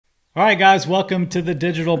All right, guys, welcome to the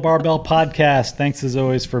Digital Barbell Podcast. Thanks as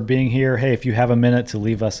always for being here. Hey, if you have a minute to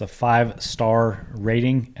leave us a 5-star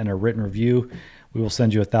rating and a written review, we will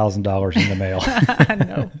send you $1,000 in the mail.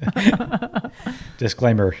 No.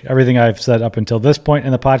 Disclaimer, everything I've said up until this point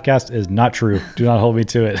in the podcast is not true. Do not hold me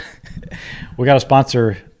to it. We got a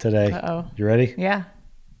sponsor today. Uh-oh. You ready? Yeah.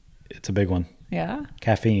 It's a big one. Yeah.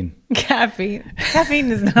 Caffeine. Caffeine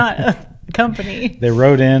is not a company. They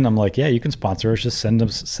wrote in. I'm like, yeah, you can sponsor us. Just send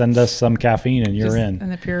us some caffeine and you're Just in.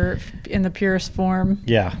 In the purest form.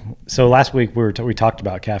 Yeah. So last week we talked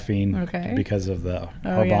about caffeine Okay. because of the Oh,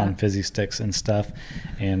 Arbonne yeah. fizzy sticks and stuff.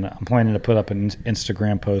 And I'm planning to put up an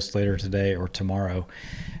Instagram post later today or tomorrow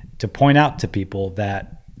to point out to people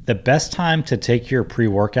that the best time to take your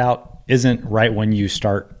pre-workout isn't right when you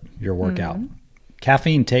start your workout. Mm-hmm.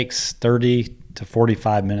 Caffeine takes 30 to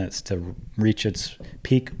 45 minutes to reach its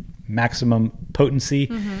peak maximum potency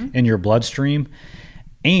in your bloodstream.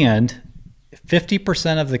 And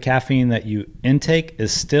 50% of the caffeine that you intake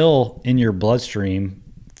is still in your bloodstream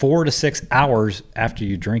 4 to 6 hours after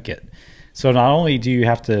you drink it. So not only do you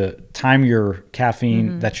have to time your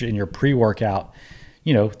caffeine that's in your pre-workout,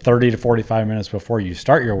 30 to 45 minutes before you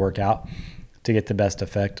start your workout to get the best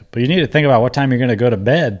effect, but you need to think about what time you're going to go to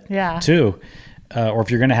bed too. Or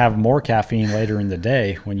if you're going to have more caffeine later in the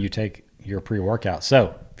day when you take your pre-workout.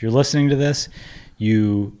 So if you're listening to this,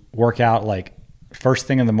 you work out like first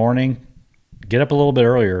thing in the morning, get up a little bit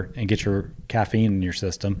earlier and get your caffeine in your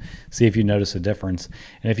system. See if you notice a difference.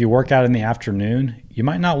 And if you work out in the afternoon, you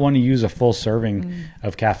might not want to use a full serving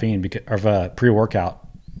of caffeine of a pre-workout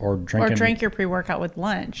or drink your pre-workout with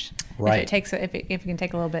lunch. Right. If it can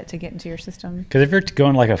take a little bit to get into your system. Because if you're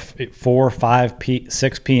going like a 4, 5,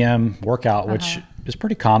 6 p.m. workout, which is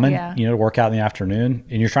pretty common, to work out in the afternoon,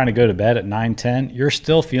 and you're trying to go to bed at 9, 10, you're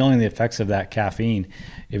still feeling the effects of that caffeine,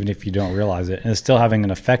 even if you don't realize it. And it's still having an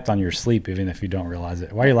effect on your sleep, even if you don't realize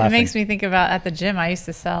it. Why are you laughing? It makes me think about at the gym, I used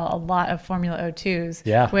to sell a lot of Formula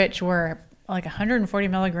O2s, which were like 140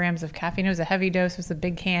 milligrams of caffeine. It was a heavy dose. It was a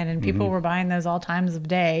big can, and people were buying those all times of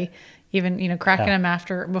day, even, cracking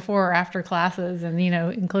them before or after classes, and,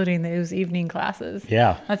 including those evening classes.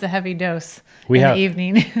 Yeah. That's a heavy dose the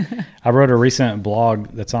evening. I wrote a recent blog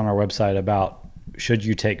that's on our website about should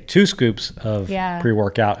you take 2 scoops of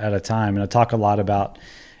pre-workout at a time. And I talk a lot about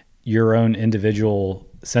your own individual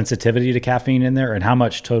sensitivity to caffeine in there and how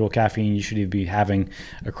much total caffeine you should be having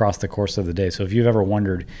across the course of the day. So if you've ever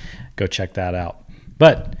wondered, go check that out.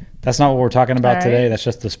 But that's not what we're talking about today. That's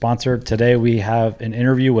just the sponsor. Today we have an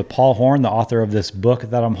interview with Paul Horn, the author of this book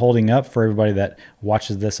that I'm holding up for everybody that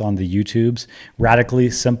watches this on the YouTubes,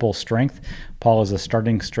 Radically Simple Strength. Paul is a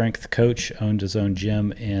starting strength coach, owned his own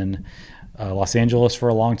gym in Los Angeles for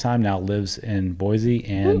a long time, now lives in Boise,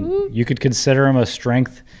 and you could consider him a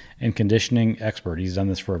strength and conditioning expert. He's done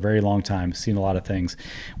this for a very long time, seen a lot of things.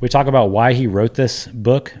 We talk about why he wrote this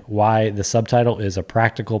book, why the subtitle is A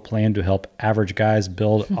Practical Plan to Help Average Guys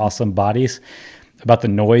Build Awesome Bodies, about the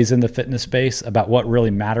noise in the fitness space, about what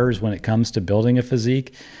really matters when it comes to building a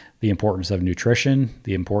physique, the importance of nutrition,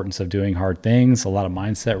 the importance of doing hard things, a lot of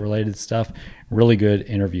mindset related stuff. Really good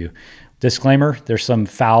interview. Disclaimer, there's some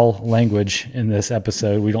foul language in this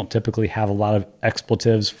episode. We don't typically have a lot of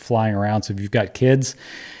expletives flying around. So if you've got kids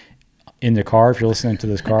in the car, if you're listening to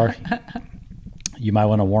this car, you might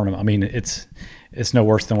want to warn them. I mean, it's no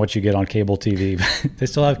worse than what you get on cable TV. They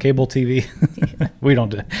still have cable TV. We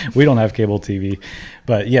don't have cable TV.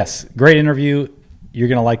 But yes, great interview. You're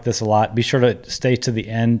going to like this a lot. Be sure to stay to the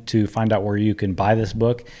end to find out where you can buy this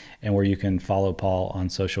book and where you can follow Paul on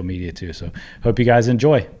social media too. So hope you guys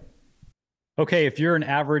enjoy. Okay, if you're an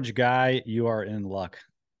average guy, you are in luck.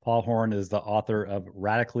 Paul Horn is the author of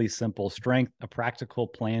Radically Simple Strength, a practical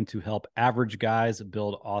plan to help average guys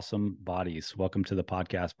build awesome bodies. Welcome to the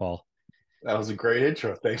podcast, Paul. That was a great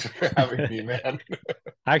intro. Thanks for having me, man.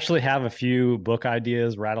 I actually have a few book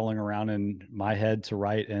ideas rattling around in my head to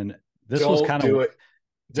write, and this was kind of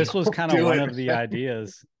one of the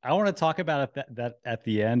ideas. I want to talk about that at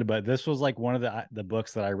the end, but this was like one of the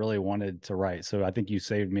books that I really wanted to write. So I think you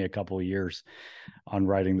saved me a couple of years on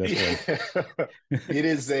writing this one.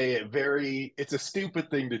 It's a stupid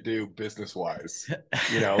thing to do business wise,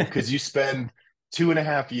 because you spend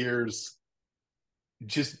 2.5 years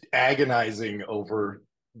just agonizing over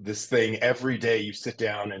this thing every day. You sit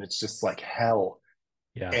down and it's just like hell.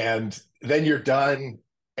 Yeah. And then you're done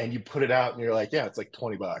and you put it out and you're like, yeah, it's like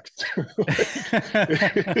 $20.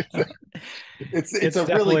 it's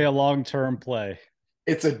definitely a long-term play.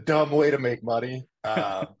 It's a dumb way to make money.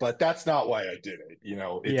 But that's not why I did it.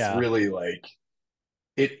 It's really like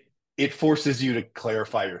it forces you to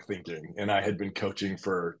clarify your thinking. And I had been coaching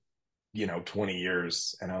for 20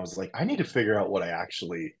 years. And I was like, I need to figure out what I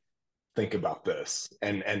actually think about this.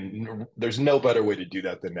 And there's no better way to do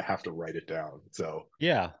that than to have to write it down. So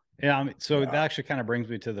yeah. Yeah. I mean, so that actually kind of brings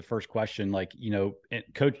me to the first question. Like,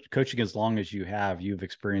 coaching as long as you've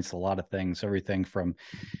experienced a lot of things, everything from,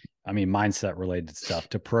 mindset related stuff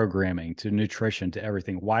to programming, to nutrition, to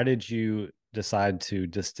everything. Why did you decide to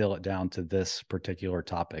distill it down to this particular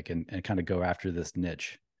topic and kind of go after this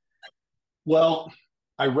niche? Well,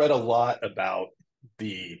 I read a lot about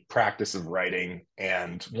the practice of writing,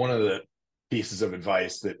 and one of the pieces of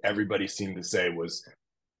advice that everybody seemed to say was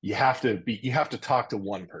you have to talk to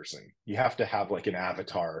one person. You have to have like an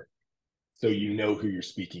avatar so you know who you're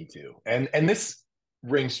speaking to. And this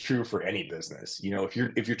rings true for any business.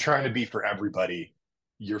 If you're trying to be for everybody,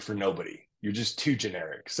 you're for nobody. You're just too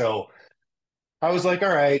generic. So I was like, all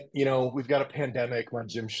right, we've got a pandemic, my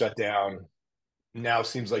gym shut down. Now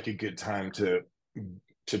seems like a good time to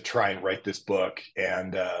try and write this book.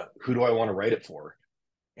 And who do I want to write it for?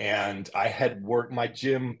 And I had worked, my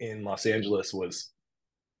gym in Los Angeles was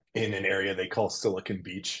in an area they call Silicon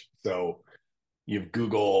Beach. So you have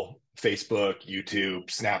Google, Facebook, YouTube,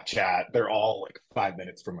 Snapchat. They're all like 5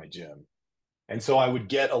 minutes from my gym. And so I would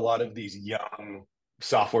get a lot of these young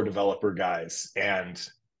software developer guys. And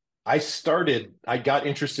I got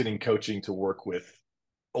interested in coaching to work with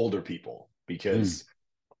older people because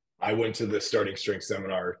I went to the starting strength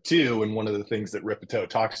seminar too. And one of the things that Ripito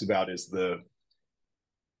talks about is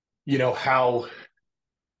how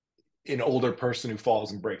an older person who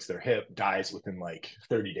falls and breaks their hip dies within like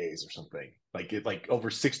 30 days or something. Like over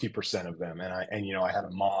 60% of them. And I had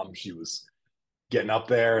a mom, she was getting up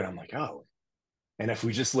there and I'm like, oh, and if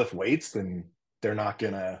we just lift weights, then they're not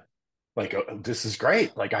gonna like, oh, this is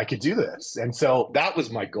great. Like I could do this. And so that was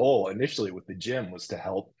my goal initially with the gym, was to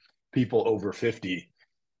help people over 50.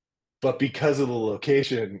 But because of the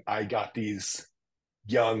location, I got these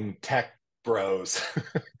young tech bros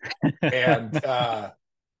and I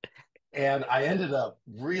ended up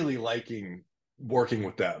really liking working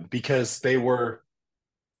with them because they were,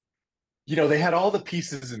 they had all the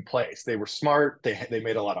pieces in place. They were smart. They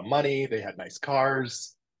made a lot of money. They had nice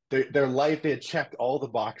cars. Their life, they had checked all the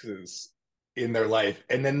boxes in their life.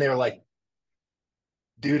 And then they're like,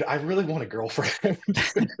 dude, I really want a girlfriend.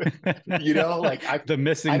 The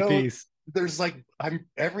missing piece. There's like,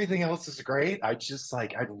 everything else is great. I'd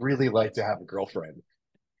really like to have a girlfriend.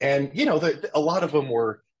 And, a lot of them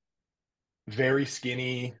were very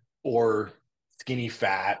skinny or skinny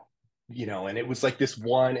fat, and it was like this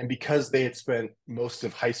one. And because they had spent most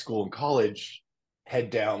of high school and college head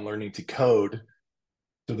down learning to code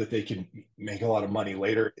so that they could make a lot of money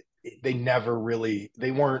later,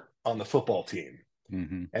 they weren't on the football team.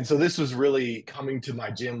 Mm-hmm. And so this was really, coming to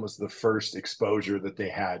my gym was the first exposure that they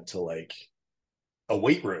had to like a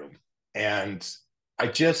weight room. And I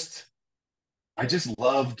just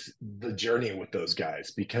loved the journey with those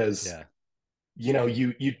guys because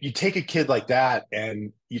you take a kid like that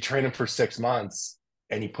and you train him for 6 months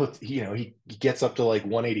and he gets up to like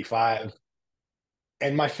 185.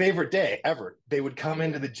 And my favorite day ever, they would come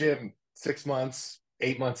into the gym 6 months,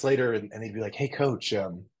 8 months later, and they'd be like, hey coach,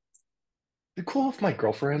 it'd be cool if my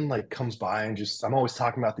girlfriend like comes by and I'm always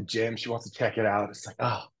talking about the gym. She wants to check it out. It's like,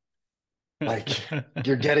 oh, like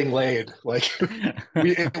you're getting laid. Like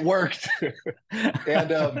it worked.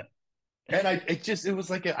 And it was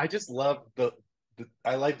like, I just loved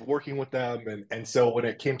I liked working with them. And so when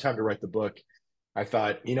it came time to write the book, I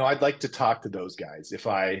thought, I'd like to talk to those guys.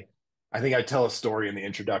 I think I tell a story in the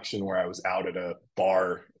introduction where I was out at a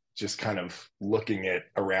bar, just kind of looking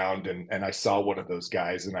around and I saw one of those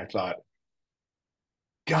guys and I thought,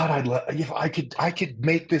 God, if I could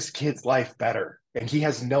make this kid's life better. And he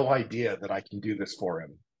has no idea that I can do this for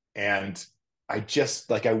him. And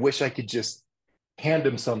I wish I could just hand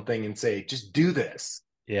him something and say, just do this.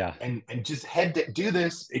 Yeah. And just do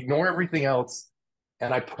this, ignore everything else.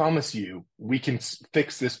 And I promise you, we can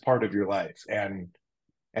fix this part of your life. And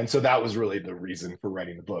so that was really the reason for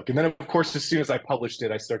writing the book. And then of course, as soon as I published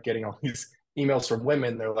it, I start getting all these emails from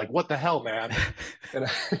women. They're like, what the hell, man?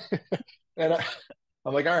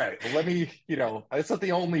 I'm like, all right, well, let me, it's not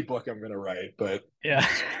the only book I'm going to write, but yeah,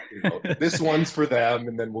 this one's for them.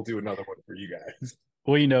 And then we'll do another one for you guys.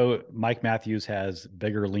 Well, Mike Matthews has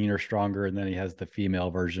Bigger, Leaner, Stronger, and then he has the female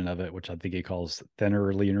version of it, which I think he calls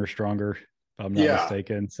Thinner, Leaner, Stronger, if I'm not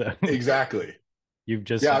mistaken. So exactly.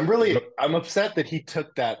 I'm upset that he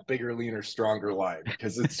took that Bigger, Leaner, Stronger line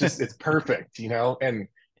because it's perfect, and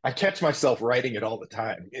I catch myself writing it all the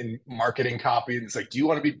time in marketing copy. And it's like, do you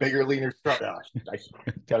want to be bigger, leaner, stronger? Oh, I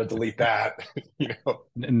got to delete that,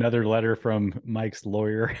 Another letter from Mike's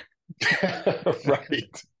lawyer.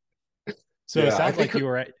 Right. So it sounds like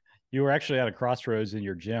you were actually at a crossroads in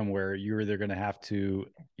your gym where you were either going to have to,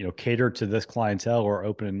 cater to this clientele or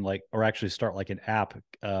or actually start like an app,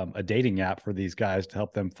 a dating app for these guys to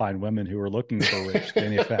help them find women who are looking for rich,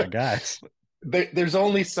 skinny, fat guys. There's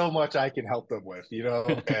only so much I can help them with,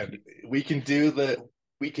 and we can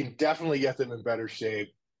definitely get them in better shape,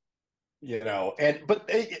 but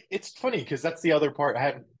it's funny because that's the other part. I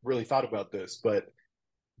hadn't really thought about this, but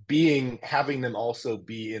having them also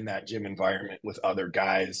be in that gym environment with other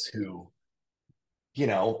guys who,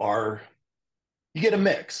 are, you get a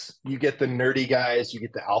mix. You get the nerdy guys, you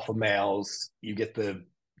get the alpha males, you get the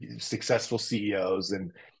successful CEOs.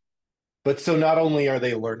 But so not only are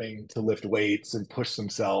they learning to lift weights and push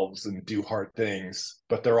themselves and do hard things,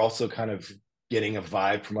 but they're also kind of getting a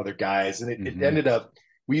vibe from other guys. And it ended up,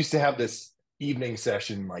 we used to have this evening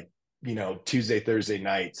session, like, Tuesday, Thursday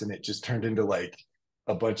nights, and it just turned into like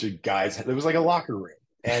a bunch of guys. It was like a locker room.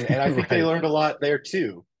 And I think they learned a lot there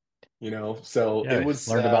too, so it was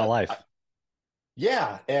learned about life.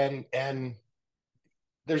 Yeah. And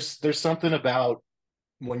there's something about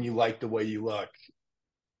when you like the way you look,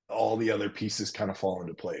 all the other pieces kind of fall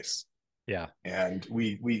into place. Yeah. And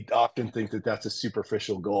we often think that that's a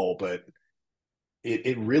superficial goal, but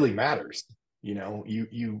it really matters.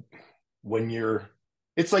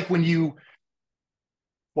 It's like when you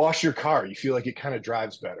wash your car, you feel like it kind of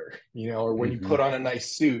drives better, or when you put on a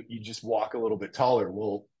nice suit, you just walk a little bit taller.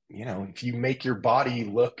 Well, if you make your body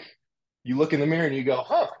you look in the mirror and you go,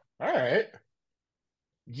 huh, all right.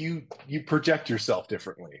 You project yourself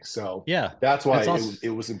differently. So yeah, that's why it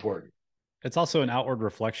was important. It's also an outward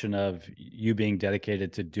reflection of you being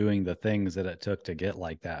dedicated to doing the things that it took to get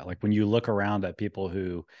like that. Like when you look around at people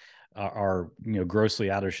who are grossly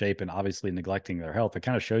out of shape and obviously neglecting their health, it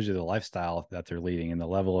kind of shows you the lifestyle that they're leading and the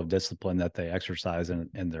level of discipline that they exercise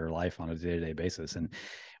in their life on a day-to-day basis. And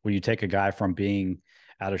when you take a guy from being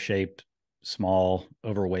out of shape, small,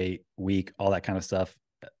 overweight, weak, all that kind of stuff,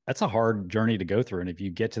 that's a hard journey to go through. And if you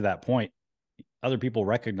get to that point, other people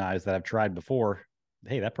recognize that I've tried before.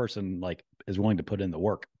 Hey, that person like is willing to put in the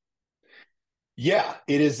work. Yeah,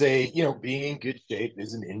 it is being in good shape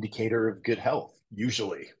is an indicator of good health,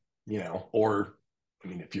 usually, or I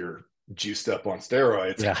mean, if you're juiced up on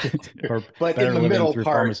steroids, but in the middle through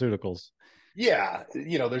part, pharmaceuticals. Yeah.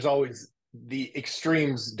 There's always the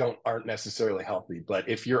extremes aren't necessarily healthy, but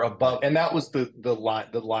if you're above, and that was the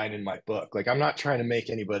line in my book. Like, I'm not trying to make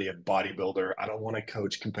anybody a bodybuilder. I don't want to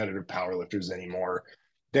coach competitive powerlifters anymore.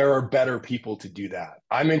 There are better people to do that.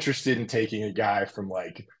 I'm interested in taking a guy from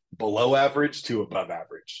like below average to above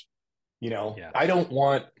average. I don't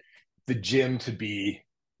want the gym to be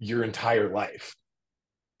your entire life.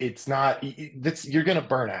 It's not, you're going to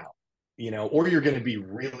burn out, or you're going to be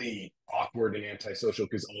really awkward and antisocial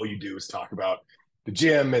because all you do is talk about the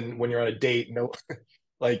gym. And when you're on a date,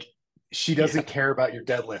 like she doesn't care about your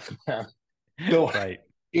deadlift. So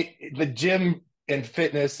the gym and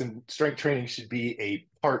fitness and strength training should be a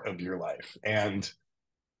part of your life, and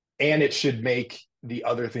it should make the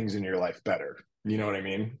other things in your life better. You know what I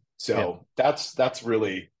mean? So that's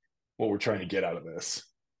really what we're trying to get out of this.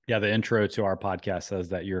 Yeah, the intro to our podcast says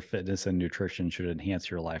that your fitness and nutrition should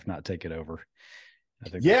enhance your life, not take it over. I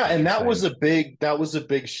think and that was a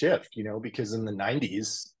big shift, because in the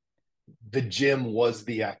 90s, the gym was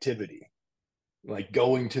the activity. Like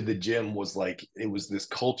going to the gym was like, it was this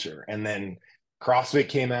culture. And then CrossFit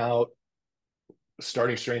came out,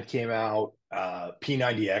 Starting Strength came out,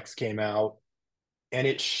 P90X came out, and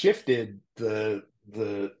it shifted the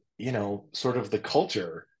sort of the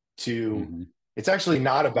culture to it's actually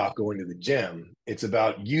not about going to the gym. It's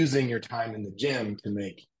about using your time in the gym to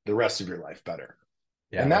make the rest of your life better.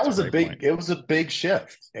 Yeah, and that was it was a big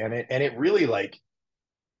shift. And it really, like,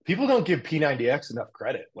 people don't give P90X enough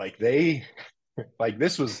credit. Like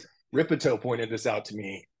this was, Ripito pointed this out to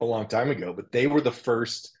me a long time ago, but they were the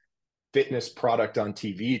first fitness product on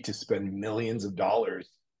TV to spend millions of dollars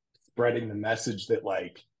spreading the message that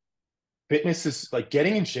like fitness is like,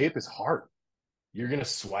 getting in shape is hard. You're going to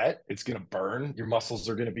sweat. It's going to burn. Your muscles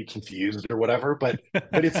are going to be confused or whatever, but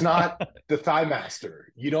it's not the Thigh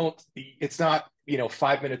Master. It's not,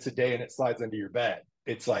 5 minutes a day and it slides under your bed.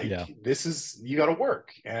 It's like, this is, you got to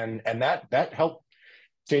work. And that helped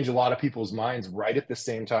change a lot of people's minds right at the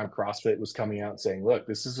same time CrossFit was coming out and saying, look,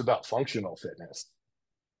 this is about functional fitness.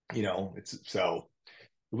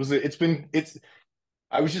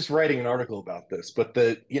 I was just writing an article about this, but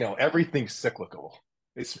everything's cyclical.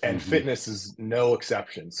 And fitness is no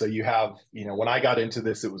exception. So you have, when I got into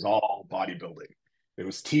this, it was all bodybuilding. It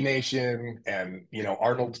was T Nation and,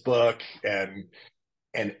 Arnold's book, and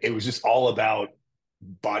it was just all about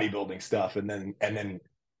bodybuilding stuff. And then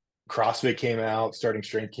CrossFit came out, starting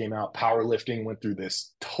strength came out, powerlifting went through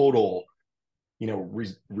this total,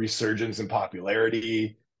 resurgence in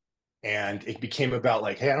popularity. And it became about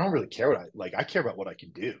like, hey, I don't really care what I like. I care about what I can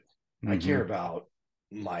do. Mm-hmm. I care about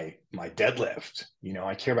my deadlift.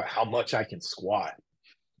 I care about how much I can squat.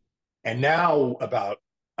 And now about,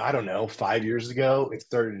 I don't know, 5 years ago, it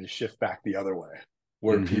started to shift back the other way,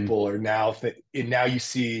 where people are now, now you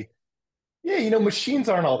see, machines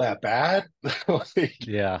aren't all that bad.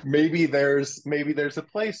 Maybe there's a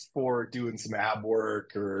place for doing some ab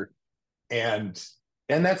work and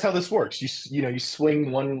that's how this works. You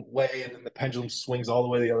swing one way and then the pendulum swings all the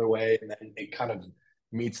way the other way, and then it kind of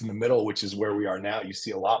meets in the middle, which is where we are now. You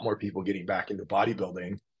see a lot more people getting back into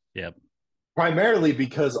bodybuilding. Yep. Primarily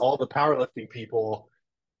because all the powerlifting people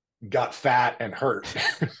got fat and hurt.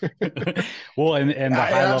 Well, and the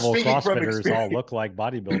high level CrossFitters all look like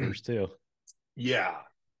bodybuilders too. Yeah.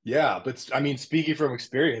 But I mean, speaking from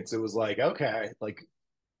experience, it was like, okay, like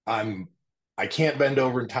I can't bend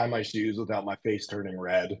over and tie my shoes without my face turning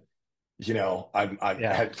red. I've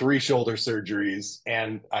had 3 shoulder surgeries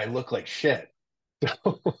and I look like shit.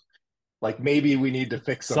 So like maybe we need to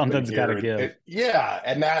fix something's got to give.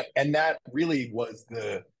 And that really was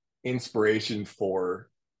the inspiration for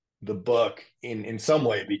the book in some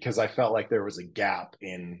way, because I felt like there was a gap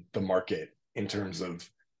in the market in terms of,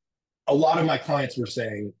 a lot of my clients were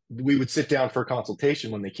saying, we would sit down for a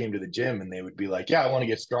consultation when they came to the gym and they would be like, yeah, I want to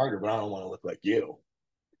get stronger, but I don't want to look like you.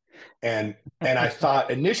 And I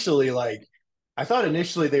thought initially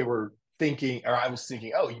they were thinking, or I was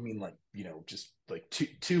thinking, oh, you mean like, just like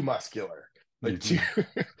too muscular, like too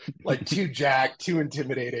like too jacked, too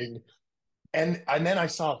intimidating. And then I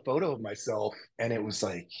saw a photo of myself and it was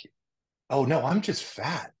like, oh no, I'm just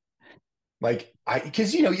fat. Like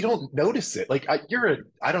because you don't notice it. Like I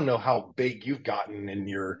don't know how big you've gotten in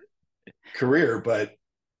your career, but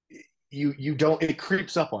you don't, it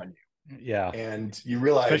creeps up on you. Yeah. And you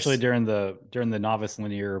realize, especially during the novice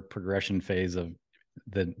linear progression phase of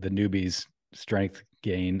the newbie's strength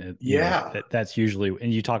gain. That's usually,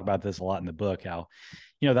 and you talk about this a lot in the book, how,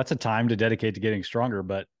 that's a time to dedicate to getting stronger,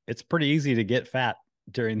 but it's pretty easy to get fat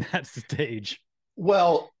during that stage.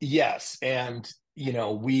 Well, yes. And,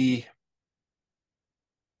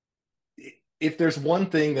 if there's one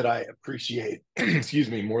thing that I appreciate,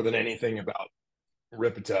 excuse me, more than anything about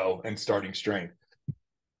Ripito and starting strength,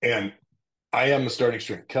 and I am a starting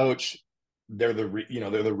strength coach. They're the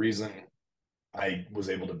reason I was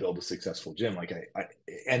able to build a successful gym. Like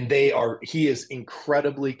he is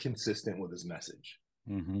incredibly consistent with his message.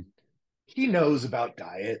 Mm-hmm. He knows about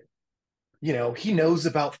diet. He knows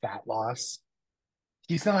about fat loss.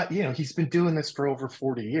 He's not, he's been doing this for over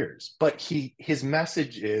 40 years, but his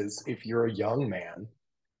message is, if you're a young man,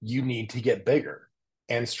 you need to get bigger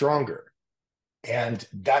and stronger. And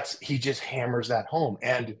he just hammers that home.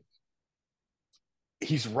 And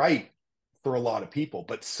he's right for a lot of people,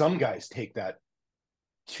 but some guys take that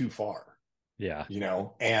too far. Yeah.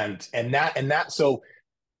 So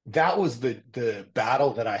that was the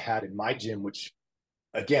battle that I had in my gym, which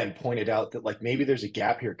again pointed out that like maybe there's a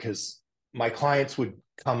gap here, because my clients would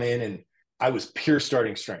come in and I was pure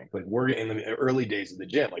starting strength. Like, we're in the early days of the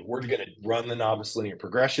gym, like, we're going to run the novice linear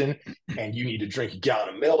progression and you need to drink a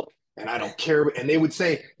gallon of milk and I don't care. And they would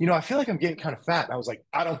say, I feel like I'm getting kind of fat. And I was like,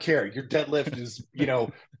 I don't care. Your deadlift is,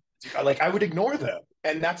 like, I would ignore them.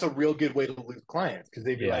 And that's a real good way to lose clients, because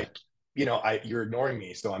they'd be like, you're ignoring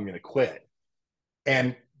me, so I'm going to quit.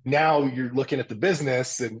 And now you're looking at the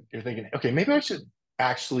business and you're thinking, okay, maybe I should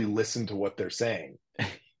actually listen to what they're saying.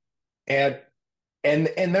 And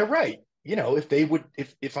they're right. If they would,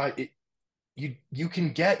 you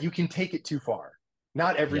can take it too far.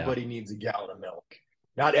 Not everybody needs a gallon of milk.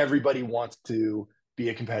 Not everybody wants to be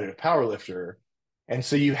a competitive powerlifter. And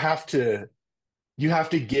so you have to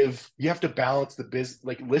balance the business,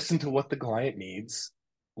 like, listen to what the client needs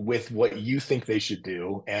with what you think they should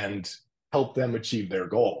do and help them achieve their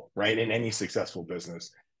goal, right? In any successful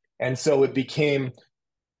business. And so it became,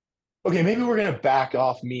 okay, maybe we're going to back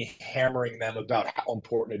off me hammering them about how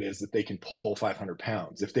important it is that they can pull 500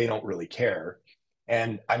 pounds if they don't really care.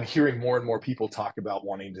 And I'm hearing more and more people talk about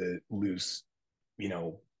wanting to lose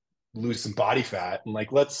some body fat. And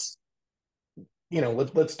like, let's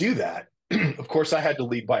do that. Of course, I had to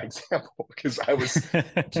lead by example, because I was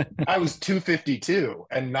 252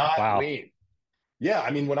 and not lean. Yeah, I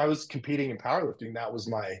mean, when I was competing in powerlifting, that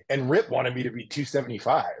was and Rip wanted me to be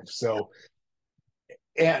 275. So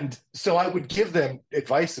I would give them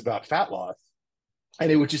advice about fat loss,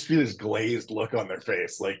 and it would just be this glazed look on their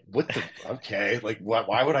face, like, okay, like,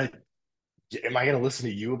 why would am I going to listen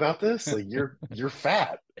to you about this? Like, you're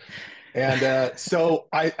fat. And so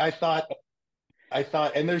I thought,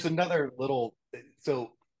 and there's another little,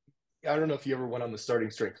 so I don't know if you ever went on the starting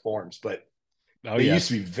strength forums, but they used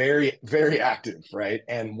to be very, very active, right?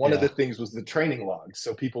 And one of the things was the training logs.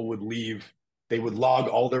 So people would leave, they would log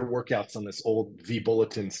all their workouts on this old V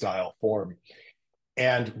Bulletin style form.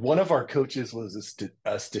 And one of our coaches was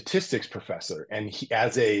a statistics professor. And he,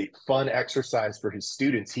 as a fun exercise for his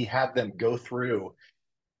students, he had them go through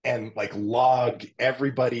and like log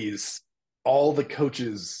all the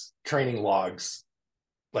coaches' training logs,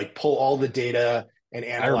 like pull all the data and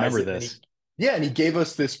analyze it. This. And he gave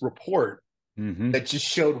us this report that just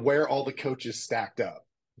showed where all the coaches stacked up,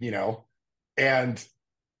 and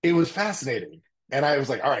it was fascinating. And I was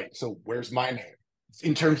like, all right, so where's my name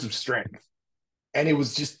in terms of strength? And it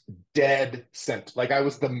was just dead center. Like I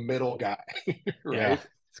was the middle guy, right? Yeah. It's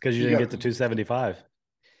because you didn't get the 275.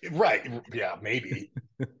 Right. Yeah, maybe.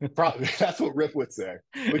 Probably that's what Rip would say.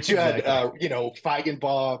 But you had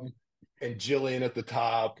Feigenbaum and Jillian at the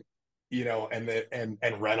top,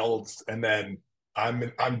 and Reynolds, and then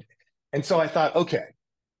and so I thought, okay,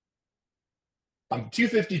 I'm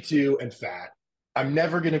 252 and fat. I'm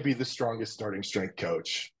never going to be the strongest starting strength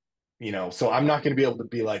coach, so I'm not going to be able to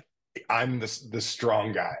be like, I'm the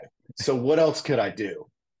strong guy. So what else could I do?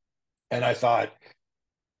 And I thought,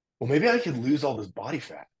 well, maybe I could lose all this body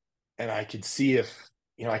fat and I could see if,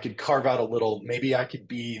 I could carve out a little, maybe I could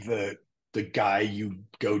be the guy you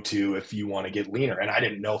go to if you want to get leaner. And I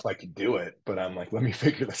didn't know if I could do it, but I'm like, let me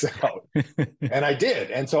figure this out. And I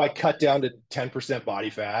did. And so I cut down to 10% body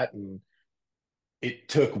fat, and it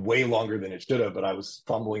took way longer than it should have, but I was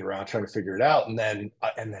fumbling around trying to figure it out. And then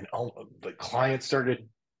the clients started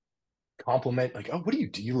compliment, like, oh, what do you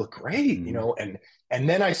do? You look great, and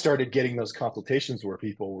then I started getting those consultations where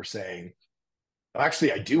people were saying,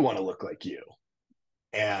 actually, I do want to look like you.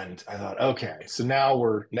 And I thought, okay, so now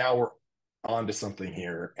we're on to something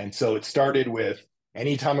here. And so it started with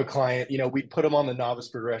anytime a client, we'd put them on the novice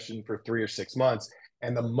progression for 3 or 6 months.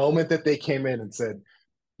 And the moment that they came in and said,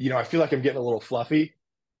 I feel like I'm getting a little fluffy,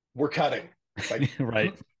 we're cutting. Like,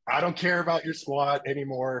 right. I don't care about your squat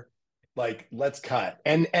anymore. Like, let's cut.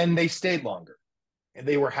 And they stayed longer and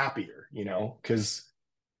they were happier, because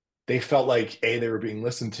they felt like they were being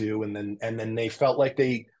listened to. And then they felt like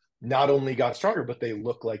they not only got stronger, but they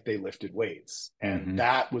looked like they lifted weights. And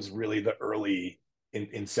that was really the early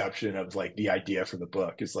inception of like the idea for the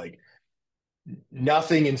book. Is like,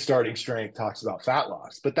 nothing in starting strength talks about fat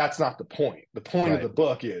loss, but that's not the point. The point of the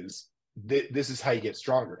book is this is how you get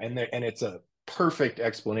stronger. And it's a perfect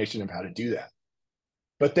explanation of how to do that.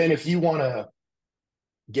 But then if you want to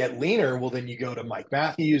get leaner, well, then you go to Mike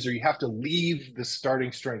Matthews, or you have to leave the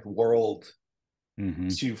starting strength world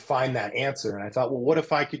to find that answer. And I thought, well, what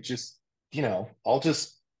if I could just,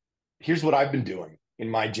 here's what I've been doing in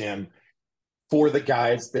my gym for the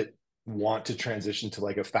guys that want to transition to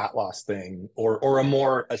like a fat loss thing, or a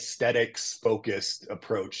more aesthetics focused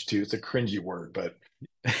approach to, it's a cringy word, but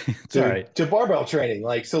to barbell training.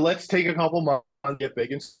 Like, so let's take a couple months, get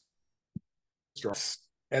big and strong,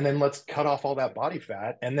 and then let's cut off all that body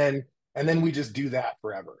fat. And then we just do that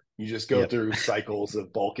forever. You just go through cycles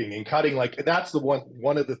of bulking and cutting. Like, that's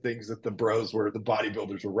one of the things that the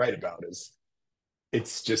bodybuilders were right about, is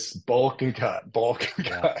it's just bulk and cut,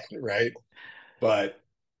 right? But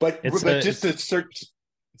just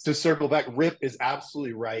to circle back, Rip is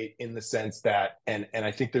absolutely right in the sense that, and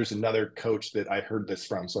I think there's another coach that I heard this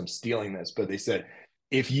from, so I'm stealing this, but they said,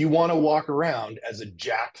 if you want to walk around as a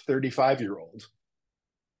jacked 35-year-old,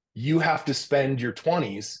 you have to spend your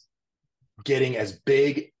 20s getting as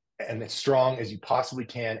big and as strong as you possibly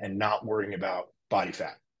can and not worrying about body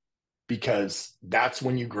fat, because that's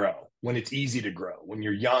when you grow, when it's easy to grow, when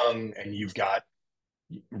you're young and you've got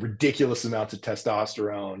ridiculous amounts of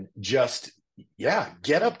testosterone. Just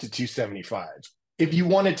get up to 275. If you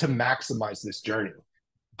wanted to maximize this journey,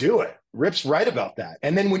 do it. Rip's right about that.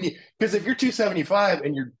 And then because if you're 275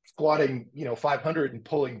 and you're squatting 500 and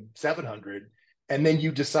pulling 700, and then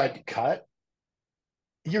you decide to cut,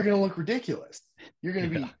 you're going to look ridiculous. You're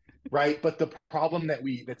going to be right. But the problem that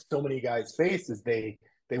so many guys face is they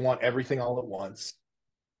want everything all at once,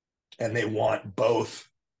 and they want both.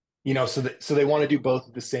 So they want to do both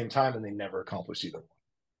at the same time, and they never accomplish either one.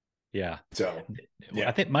 Yeah. So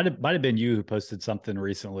I think might have been you who posted something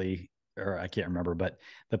recently, or I can't remember, but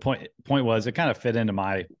the point was, it kind of fit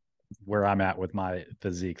into where I'm at with my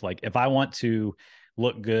physique. Like, if I want to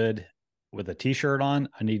look good with a t-shirt on,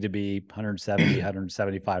 I need to be 170,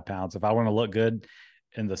 175 pounds. If I want to look good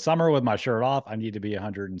in the summer with my shirt off, I need to be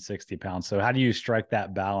 160 pounds. So how do you strike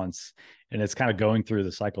that balance? And it's kind of going through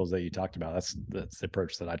the cycles that you talked about. That's the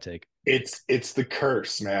approach that I take. It's the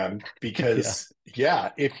curse, man, because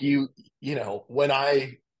if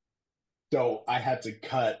so I had to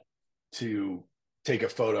cut to take a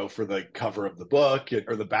photo for the cover of the book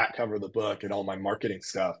or the back cover of the book and all my marketing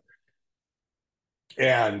stuff.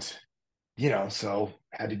 And, so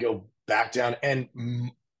I had to go back down. And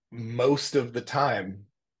most of the time,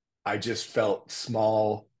 I just felt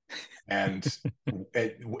small and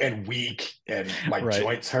and weak, and my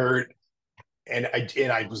joints hurt. And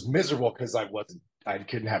I was miserable because I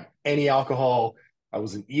couldn't have any alcohol. I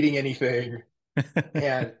wasn't eating anything.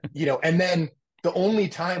 And, and then the only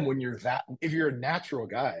time if you're a natural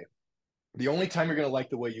guy, the only time you're going to like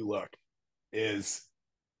the way you look is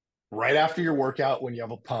right after your workout, when you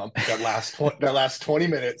have a pump that last 20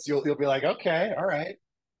 minutes. You'll be like, okay, all right.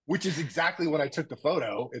 Which is exactly when I took the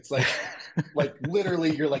photo. It's like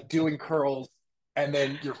literally you're like doing curls and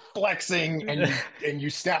then you're flexing and you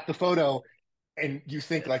snap the photo and you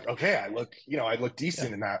think like, okay, I look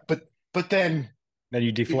decent in that. But then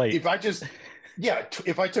you deflate. If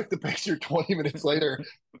I took the picture 20 minutes later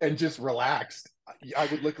and just relaxed, I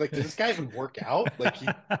would look like, does this guy even work out? Like, you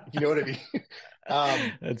know what I mean?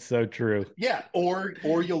 That's so true. Yeah. Or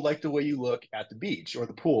you'll like the way you look at the beach or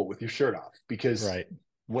the pool with your shirt off, because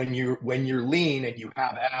when you're lean and you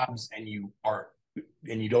have abs and you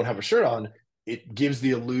don't have a shirt on, it gives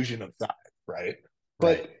the illusion of size. Right.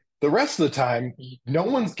 But the rest of the time, they're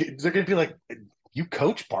going to be like, you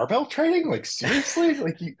coach barbell training? Like, seriously?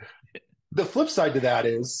 Like, the flip side to that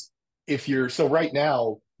is so right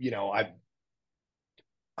now,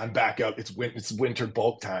 I'm back up. It's winter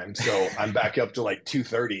bulk time. So I'm back up to like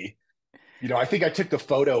 230. I think I took the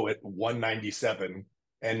photo at 197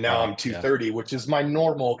 and now I'm 230, which is my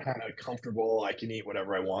normal kind of comfortable. I can eat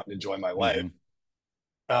whatever I want and enjoy my life.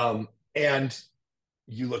 And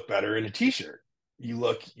you look better in a t-shirt. You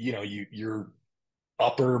look, your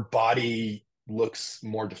upper body looks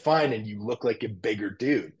more defined and you look like a bigger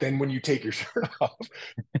dude. Then when you take your shirt off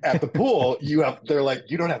at the pool, they're like,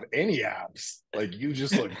 you don't have any abs. Like, you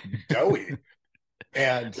just look doughy.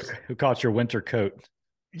 And who caught your winter coat?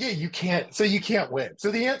 Yeah, you can't win. So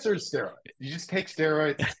the answer is steroids. You just take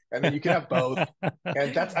steroids and then you can have both.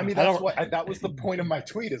 And that was the point of my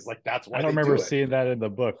tweet, is like, that's why I don't remember seeing that in the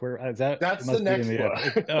book. Where is that? That's the next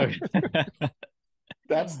book. Okay.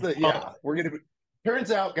 That's we're going to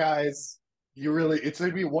turns out, guys, it's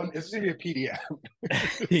going to be a PDF.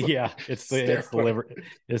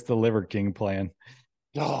 It's the Liver King plan.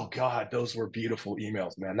 Oh God, those were beautiful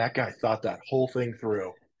emails, man. That guy thought that whole thing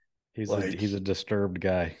through. He's a disturbed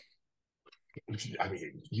guy. I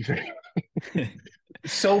mean,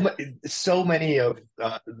 so many of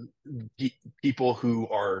people who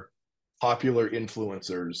are popular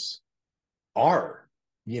influencers are.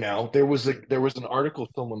 There was an article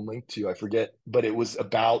someone linked to, I forget, but it was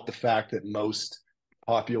about the fact that most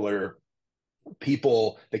popular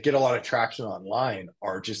people that get a lot of traction online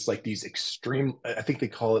are just like these extreme, I think they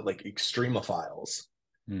call it like extremophiles,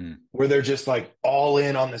 where they're just like all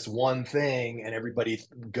in on this one thing and everybody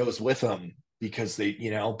goes with them because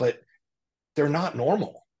but they're not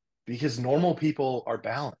normal, because normal people are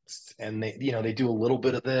balanced and they do a little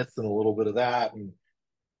bit of this and a little bit of that.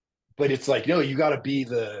 But it's like, no, you got to be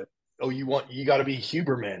you got to be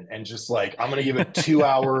Huberman and just like, I'm going to give a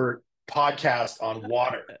 2-hour podcast on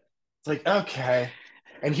water. It's like, okay.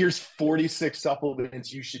 And here's 46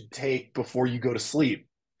 supplements you should take before you go to sleep.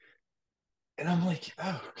 And I'm like,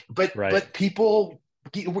 oh, but people,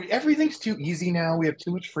 everything's too easy now. We have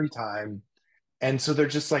too much free time. And so they're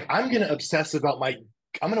just like, I'm going to obsess about I'm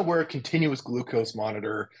going to wear a continuous glucose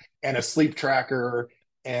monitor and a sleep tracker.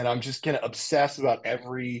 And I'm just going to obsess about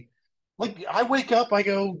like, I wake up, I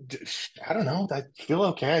go, I don't know, I feel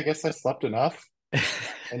okay. I guess I slept enough.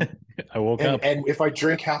 And I woke up. And if I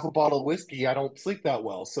drink half a bottle of whiskey, I don't sleep that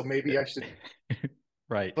well. So maybe I should.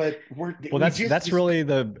 Right. But that's really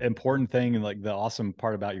the important thing. And like the awesome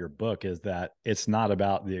part about your book is that it's not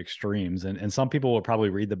about the extremes. And some people will probably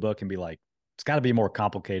read the book and be like, it's got to be more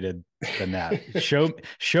complicated than that.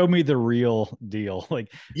 show me the real deal.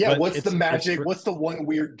 Like, what's the magic? What's the one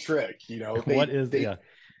weird trick?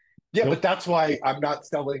 But that's why I'm not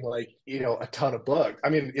selling like, a ton of books. I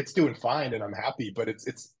mean, it's doing fine and I'm happy, but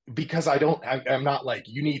it's because I'm not like,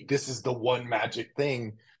 this is the one magic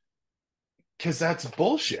thing, because that's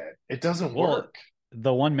bullshit. It doesn't work.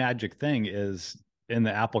 The one magic thing is in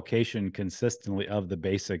the application consistently of the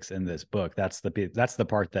basics in this book. That's the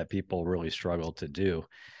part that people really struggle to do.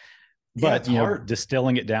 But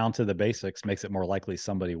distilling it down to the basics makes it more likely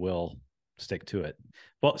somebody will stick to it.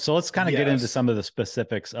 Well, so let's kind of get into some of the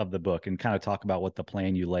specifics of the book and kind of talk about what the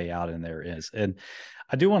plan you lay out in there is. And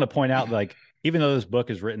I do want to point out, like, even though this book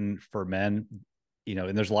is written for men, you know,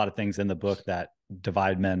 and there's a lot of things in the book that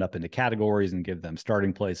divide men up into categories and give them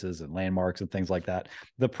starting places and landmarks and things like that.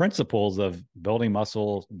 The principles of building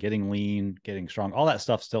muscle, getting lean, getting strong, all that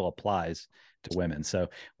stuff still applies to women. So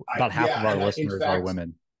about half of our listeners are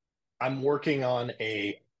women. I'm working on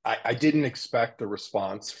I didn't expect the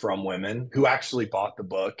response from women who actually bought the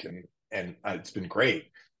book, and it's been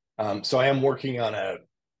great. So I am working on a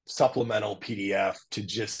supplemental PDF to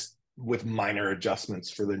just with minor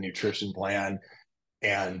adjustments for the nutrition plan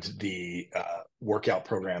and the workout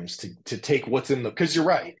programs to take what's in the, because you're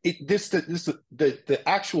right. The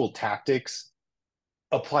actual tactics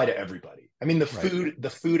apply to everybody. I mean, the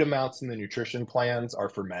food amounts in the nutrition plans are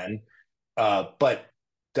for men, but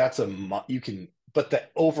but the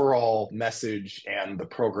overall message and the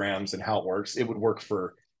programs and how it works, it would work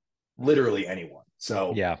for literally anyone.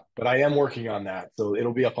 So yeah, but I am working on that, so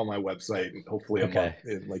it'll be up on my website and hopefully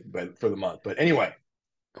but for the month. But anyway,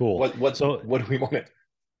 cool. What do we want to?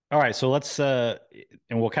 All right, so let's and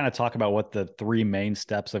we'll kind of talk about what the 3 main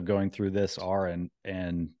steps of going through this are,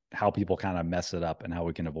 and how people kind of mess it up and how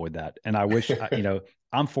we can avoid that. And I wish, you know,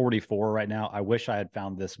 I'm 44 right now. I wish I had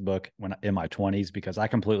found this book when in my 20s, because I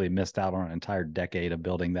completely missed out on an entire decade of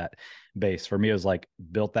building that base. For me, it was like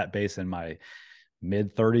built that base in my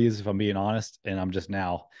mid 30s, if I'm being honest, and I'm just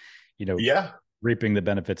now, you know, reaping the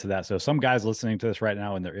benefits of that. So some guys listening to this right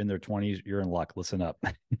now and they're in their 20s, you're in luck. Listen up.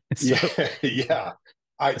 Yeah.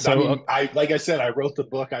 I mean, like I said, I wrote the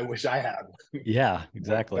book I wish I had. Yeah,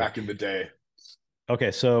 exactly. Back in the day.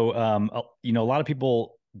 Okay, so you know, a lot of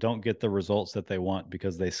people don't get the results that they want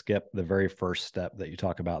because they skip the very first step that you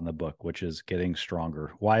talk about in the book, which is getting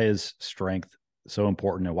stronger. Why is strength so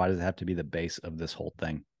important, and why does it have to be the base of this whole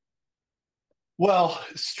thing? Well,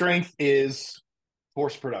 strength is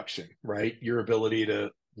force production, right? Your ability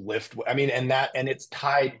to lift. I mean, and it's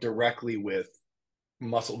tied directly with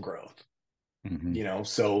muscle growth. Mm-hmm. You know,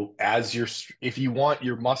 so if you want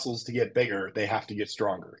your muscles to get bigger, they have to get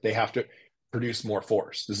stronger. They have to produce more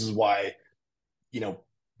force. This is why, you know,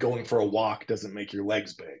 going for a walk doesn't make your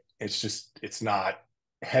legs big. It's not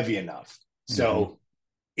heavy enough. Mm-hmm. So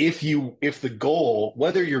if the goal,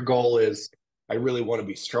 whether your goal is I really want to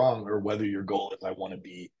be strong, or whether your goal is I want to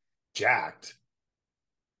be jacked,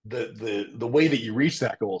 the way that you reach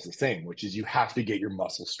that goal is the same, which is you have to get your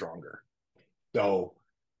muscles stronger. So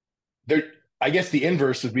I guess the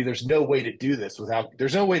inverse would be there's no way to do this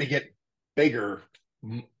there's no way to get bigger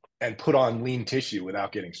and put on lean tissue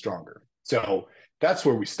without getting stronger. So that's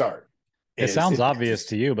where we start. It sounds obvious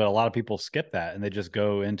to you, but a lot of people skip that and they just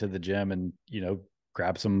go into the gym and, you know,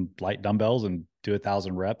 grab some light dumbbells and do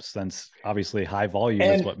 1,000 reps. Since obviously high volume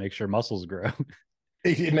is what makes your muscles grow.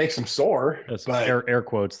 It makes them sore. That's air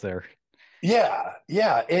quotes there. Yeah.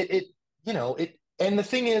 It you know, and the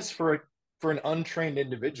thing is, for an untrained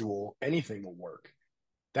individual, anything will work.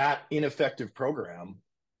 That ineffective program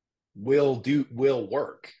will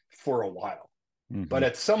work for a while. Mm-hmm. But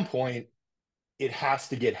at some point, it has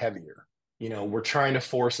to get heavier. You know, we're trying to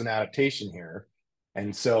force an adaptation here.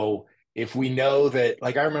 And so if we know that,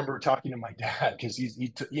 like, I remember talking to my dad, because he's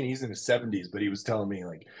in his 70s, but he was telling me,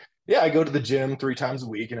 like, yeah, I go to the gym 3 times a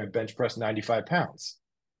week and I bench press 95 pounds.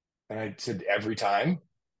 And I said, every time?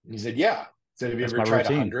 And he said, yeah. I said, have you ever tried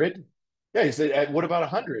 100? Yeah. He said, what about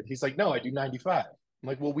 100? He's like, no, I do 95. I'm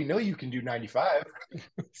like, well, we know you can do 95.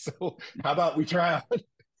 So how about we try on?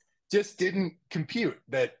 Just didn't compute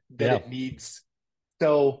that it needs.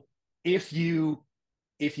 So if you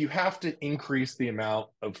have to increase the amount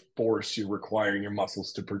of force you're requiring your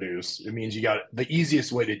muscles to produce, it means the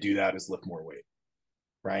easiest way to do that is lift more weight.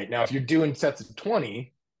 Right? Now, if you're doing sets of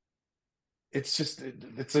 20,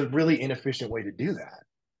 it's a really inefficient way to do that,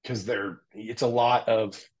 because it's a lot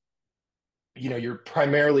of, you know, you're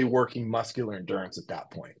primarily working muscular endurance at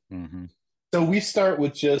that point. Mm-hmm. So we start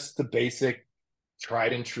with just the basic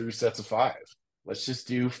tried and true sets of 5. Let's just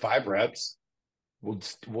do 5 reps.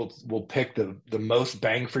 We'll pick the most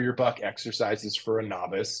bang for your buck exercises for a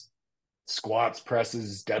novice: squats,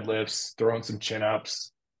 presses, deadlifts, throwing some chin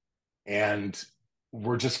ups, and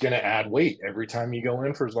we're just going to add weight every time you go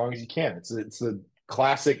in for as long as you can. It's the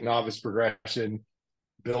classic novice progression.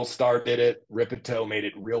 Bill Starr did it. Ripito made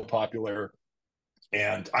it real popular.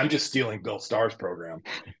 And I'm just stealing Bill Starr's program,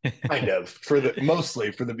 kind of,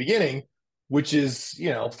 mostly for the beginning, which is,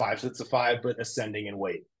 you know, 5 sets of 5, but ascending in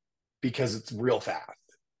weight, because it's real fast.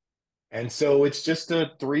 And so it's just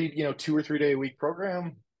a 2 or 3 day a week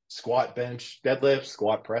program: squat, bench, deadlift,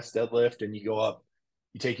 squat, press, deadlift, and you go up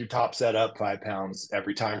You take your top set up 5 pounds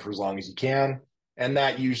every time for as long as you can. And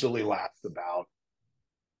that usually lasts about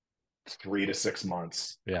 3 to 6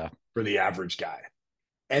 months for the average guy.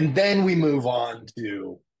 And then we move on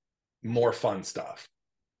to more fun stuff.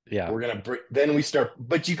 Yeah. Then we start,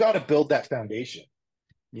 but you got to build that foundation,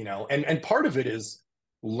 and part of it is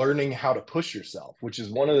learning how to push yourself, which is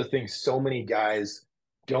one of the things so many guys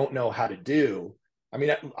don't know how to do. I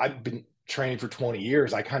mean, I've been training for 20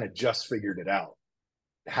 years. I kind of just figured it out,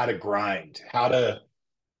 how to grind, how to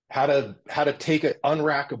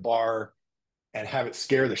unrack a bar and have it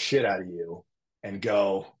scare the shit out of you and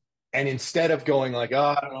go. And instead of going like,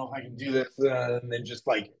 oh, I don't know if I can do this, and then just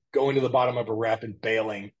like going to the bottom of a rep and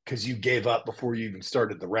bailing because you gave up before you even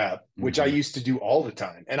started the rep, which I used to do all the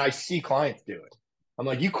time. And I see clients do it. I'm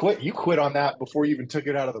like, you quit on that before you even took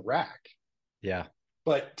it out of the rack. Yeah.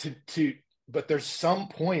 But but there's some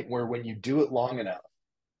point where when you do it long enough,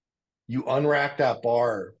 you unrack that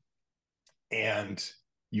bar and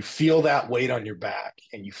you feel that weight on your back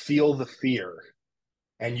and you feel the fear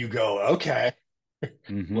and you go, okay,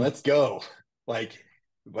 let's go. Like,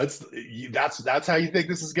 that's how you think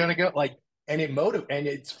this is going to go. Like, and and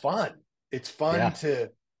it's fun. It's fun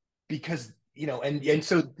because, and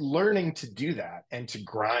so learning to do that and to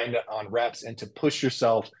grind on reps and to push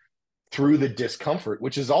yourself through the discomfort,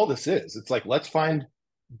 which is all this is. It's like, let's find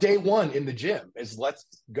day one in the gym is let's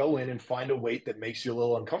go in and find a weight that makes you a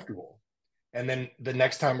little uncomfortable. And then the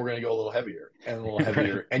next time we're going to go a little heavier and a little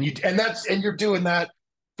heavier. Right. And you're doing that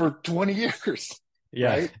for 20 years. Yeah.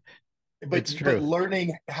 Right. But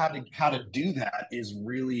learning how to do that is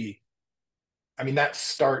really, I mean, that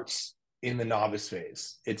starts in the novice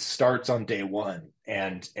phase. It starts on day one.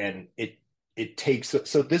 And it takes,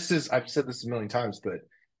 so this is, I've said this a million times, but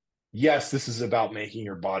yes, this is about making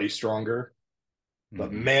your body stronger,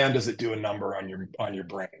 but man, does it do a number on your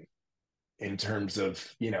brain in terms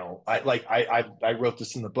of, I wrote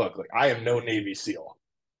this in the book. Like, I am no Navy SEAL.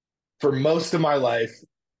 For most of my life,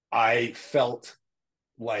 I felt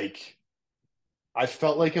like a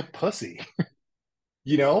pussy,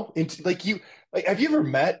 have you ever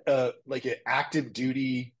met like an active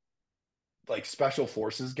duty, like special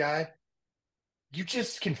forces guy? You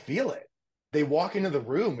just can feel it. They walk into the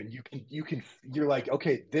room and you're like,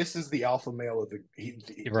 okay, this is the alpha male of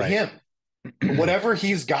him. Whatever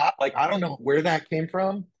he's got, like, I don't know where that came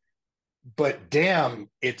from, but damn,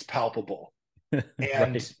 it's palpable.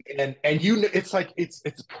 And it's like, it's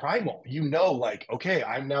primal, like, okay,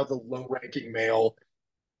 I'm now the low ranking male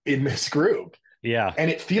in this group. Yeah.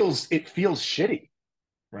 And it feels shitty,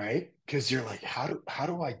 right? Because you're like, how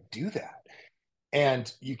do I do that?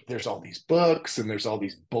 And there's all these books and there's all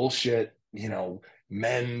these bullshit,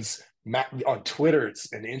 men's on Twitter,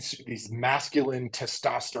 these masculine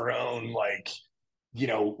testosterone, like,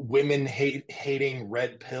 women hating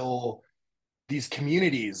red pill, these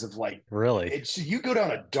communities of like, really, you go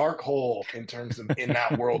down a dark hole in terms of in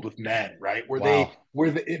that world with men, right?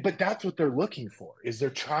 But that's what they're looking for, is they're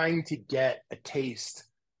trying to get a taste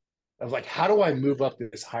of like, how do I move up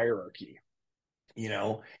this hierarchy,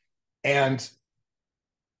 and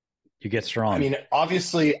you get strong. I mean,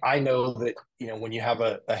 obviously I know that, when you have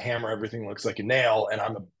a hammer, everything looks like a nail, and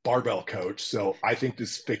I'm a barbell coach. So I think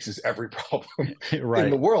this fixes every problem in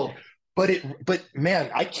the world. But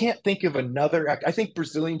man, I can't think of another. I think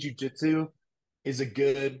Brazilian Jiu-Jitsu is a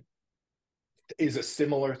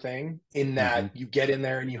similar thing in that you get in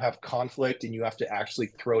there and you have conflict and you have to actually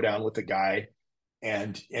throw down with the guy,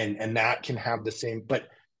 and that can have the same. But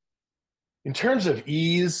in terms of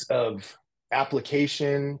ease of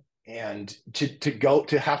application and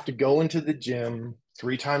to have to go into the gym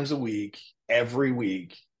 3 times a week, every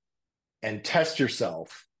week, and test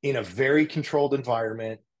yourself in a very controlled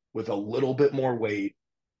environment with a little bit more weight.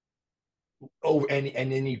 Oh,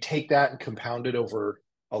 and then you take that and compound it over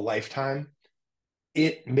a lifetime.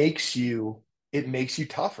 It makes you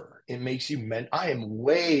tougher. It makes you I am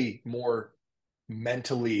way more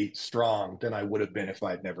mentally strong than I would have been if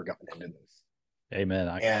I'd never gotten into this.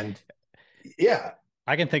 Amen.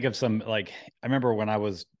 I can think of some, like, I remember when I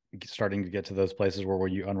was starting to get to those places where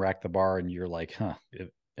you unrack the bar and you're like, am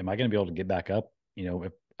I going to be able to get back up?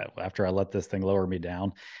 After I let this thing lower me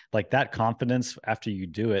down, like that confidence after you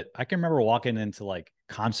do it. I can remember walking into like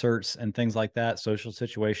concerts and things like that, social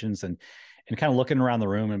situations, and kind of looking around the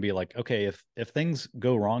room and be like, okay, if things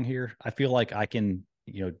go wrong here, I feel like I can,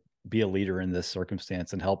 be a leader in this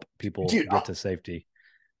circumstance and help people get to safety.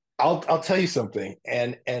 I'll tell you something.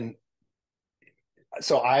 And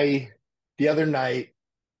so the other night,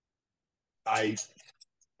 I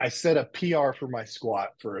set a PR for my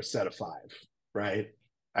squat for a set of 5, right?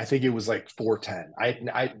 I think it was like 410.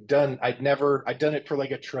 I'd done it for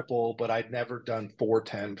like a triple, but I'd never done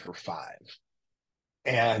 410 for five.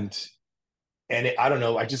 And I don't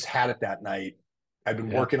know, I just had it that night. I've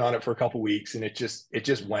been working on it for a couple weeks, and it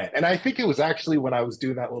just went. And I think it was actually when I was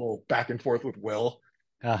doing that little back and forth with Will,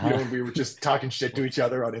 when we were just talking shit to each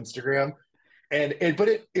other on Instagram. But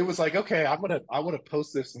it was like, okay, I want to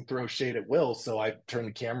post this and throw shade at Will. So I turned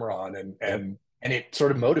the camera on, and it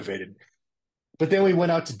sort of motivated. But then we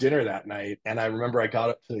went out to dinner that night, and I remember I got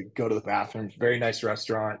up to go to the bathroom, very nice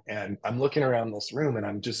restaurant, and I'm looking around this room, and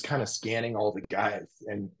I'm just kind of scanning all the guys,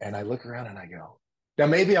 and I look around and I go, now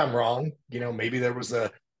maybe I'm wrong, maybe there was a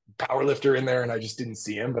power lifter in there and I just didn't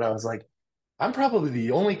see him, but I was like, I'm probably the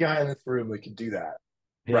only guy in this room that could do that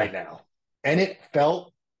right now, and it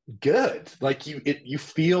felt good. Like you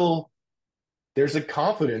feel there's a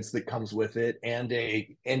confidence that comes with it, and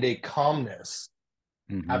a calmness,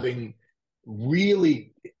 having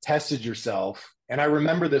really tested yourself. And I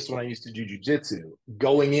remember this when I used to do jujitsu.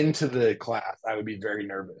 Going into the class, I would be very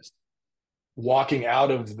nervous. Walking out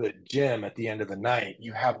of the gym at the end of the night,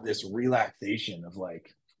 you have this relaxation of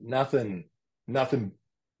like, nothing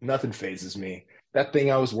phases me. That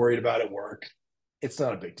thing I was worried about at work, it's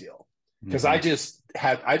not a big deal, because I just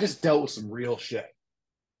dealt with some real shit,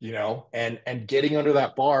 and getting under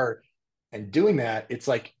that bar and doing that, it's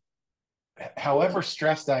like, however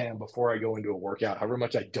stressed I am before I go into a workout, however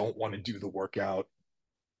much I don't want to do the workout,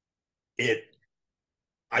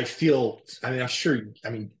 I'm sure,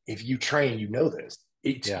 if you train, this,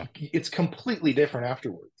 it's completely different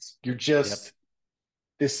afterwards. You're just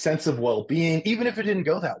this sense of well-being, even if it didn't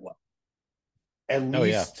go that well, at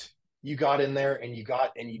least you got in there and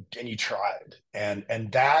you tried.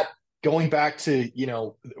 And that, going back to,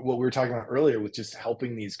 what we were talking about earlier with just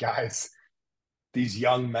helping these guys, these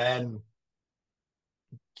young men,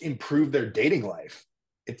 improve their dating life.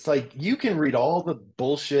 It's like, you can read all the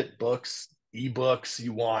bullshit books, ebooks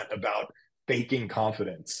you want about faking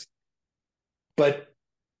confidence, but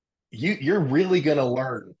you're really going to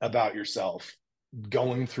learn about yourself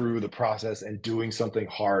going through the process and doing something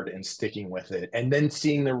hard and sticking with it, and then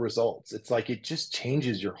seeing the results. It's like, it just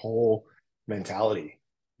changes your whole mentality.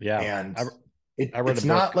 And it's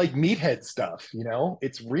not like meathead stuff,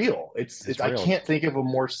 it's real. It's real. I can't think of a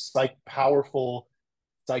more powerful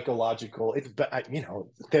psychological,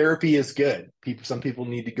 therapy is good. Some people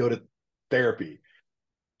need to go to therapy,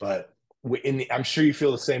 but I'm sure you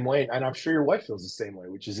feel the same way, and I'm sure your wife feels the same way,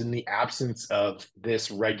 which is, in the absence of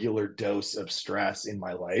this regular dose of stress in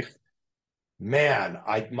my life, man,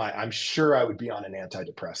 I'm sure I would be on an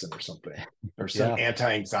antidepressant or something, or some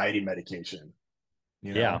anti-anxiety medication.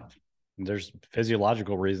 There's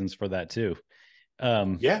physiological reasons for that too.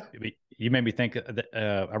 You made me think that,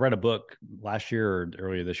 I read a book last year or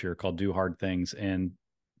earlier this year called Do Hard Things, and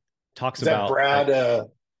talks about Brad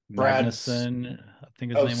Magnuson, I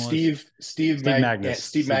think his name was Steve Magnus.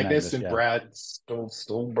 Steve Magnus and Brad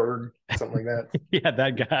Stolberg, something like that.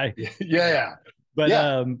 That guy. But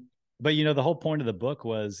the whole point of the book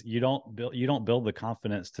was, you don't build the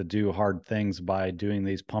confidence to do hard things by doing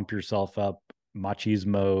these pump yourself up,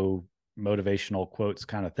 machismo, motivational quotes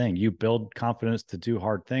kind of thing. You build confidence to do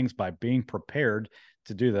hard things by being prepared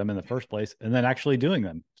to do them in the first place, and then actually doing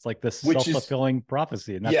them. It's like this self-fulfilling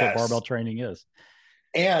prophecy, and that's what barbell training is.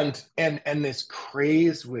 And this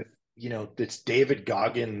craze with, this David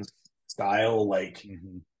Goggins style, like,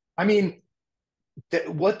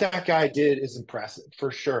 what that guy did is impressive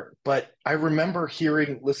for sure. But I remember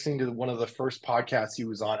listening to one of the first podcasts he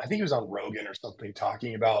was on. I think he was on Rogan or something,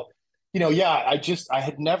 talking about, I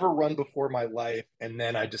had never run before in my life. And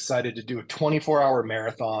then I decided to do a 24-hour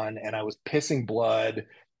marathon, and I was pissing blood.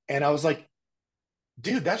 And I was like,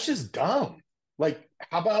 dude, that's just dumb. Like,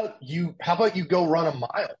 how about you go run a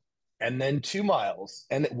mile and then 2 miles?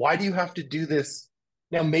 And why do you have to do this?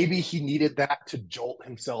 Now, maybe he needed that to jolt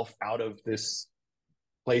himself out of this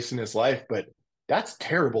place in his life, but that's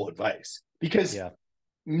terrible advice, because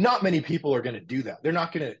not many people are going to do that. They're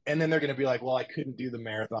not going to, and then they're going to be like, well, I couldn't do the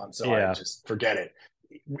marathon, so I just forget it.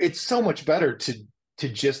 It's so much better to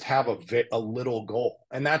just have a little goal.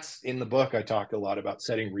 And that's in the book. I talk a lot about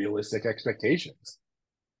setting realistic expectations,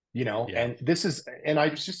 and I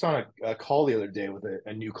was just on a call the other day with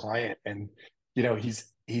a new client, and,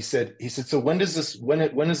 he said, so when is this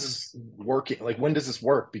working? Like, when does this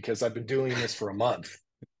work? Because I've been doing this for a month.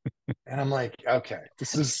 And I'm like, okay,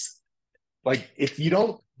 this is like, if you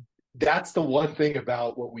don't, that's the one thing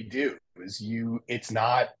about what we do is you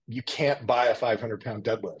can't buy a 500-pound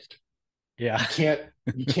deadlift.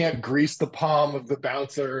 You can't grease the palm of the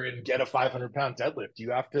bouncer and get a 500-pound deadlift.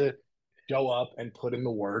 You have to show up and put in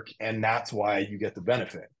the work, and that's why you get the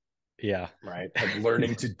benefit. Yeah. Right. Of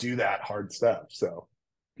learning to do that hard stuff. So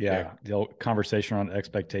yeah, the old conversation around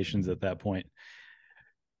expectations at that point.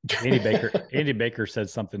 Andy Baker said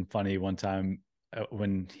something funny one time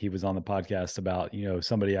when he was on the podcast about,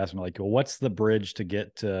 somebody asked him like, well, what's the bridge to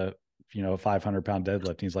get to, a 500-pound deadlift?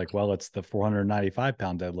 And he's like, well, it's the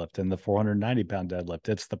 495-pound deadlift and the 490-pound deadlift.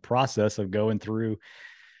 It's the process of going through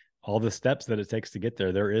all the steps that it takes to get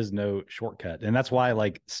there. There is no shortcut. And that's why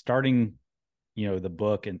like starting, the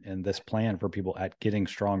book and this plan for people at getting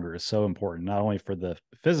stronger is so important, not only for the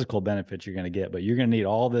physical benefits you're going to get, but you're going to need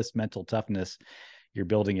all this mental toughness you're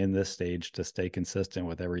building in this stage to stay consistent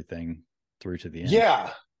with everything through to the end. Yeah.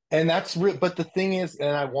 And that's real. But the thing is,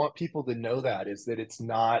 and I want people to know that, is that it's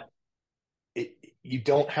not, you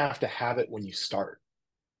don't have to have it when you start.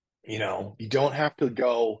 You don't have to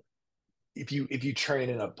go, if you train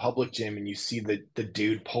in a public gym and you see the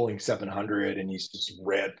dude pulling 700 and he's just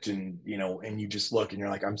ripped and, and you just look and you're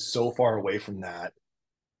like, I'm so far away from that.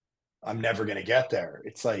 I'm never going to get there.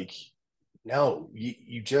 It's like, no,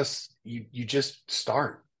 you just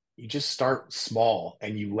start. You just start small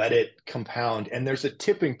and you let it compound. And there's a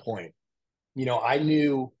tipping point. I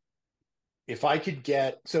knew if I could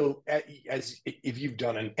get, so as if you've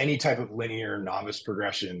done any type of linear novice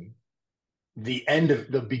progression,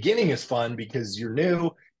 the beginning is fun because you're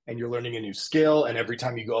new and you're learning a new skill. And every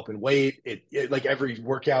time you go up in weight, it like every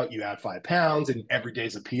workout you add 5 pounds and every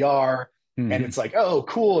day's a PR. Mm-hmm. And it's like, oh,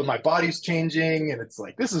 cool. And my body's changing. And it's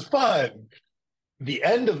like, this is fun. The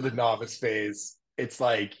end of the novice phase, it's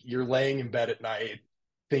like you're laying in bed at night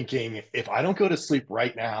thinking, if I don't go to sleep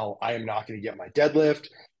right now, I am not going to get my deadlift.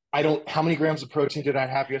 How many grams of protein did I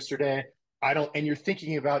have yesterday? And you're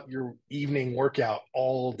thinking about your evening workout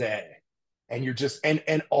all day. And you're just,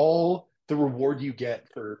 and all the reward you get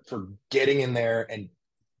for getting in there and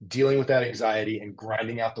dealing with that anxiety and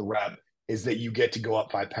grinding out the rep is that you get to go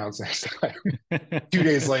up 5 pounds next time 2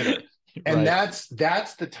 days later. And right.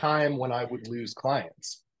 that's the time when I would lose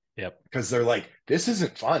clients. Yep. Because they're like, this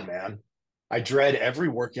isn't fun, man. I dread every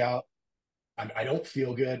workout. I don't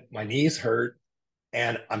feel good. My knees hurt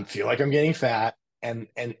and I feel like I'm getting fat. And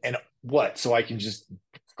what? So I can just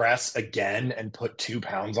press again and put 2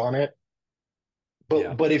 pounds on it.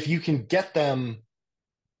 But if you can get them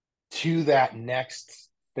to that next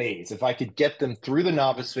phase, if I could get them through the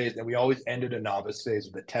novice phase, and we always ended a novice phase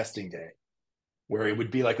with a testing day where it would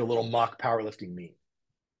be like a little mock powerlifting meet.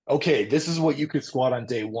 Okay, this is what you could squat on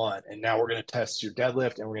day 1. And now we're going to test your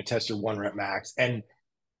deadlift and we're going to test your 1 rep max. And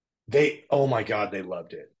oh my God, they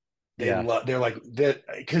loved it. They're like that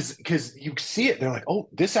because you see it. They're like, oh,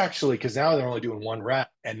 this actually, because now they're only doing 1 rep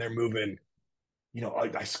and they're moving.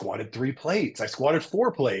 I squatted 3 plates. I squatted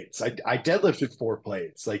 4 plates. I deadlifted 4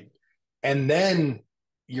 plates. And then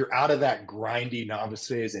you're out of that grindy novice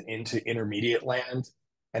phase and into intermediate land.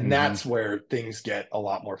 And that's where things get a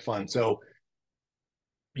lot more fun. So,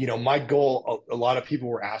 my goal, a lot of people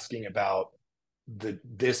were asking about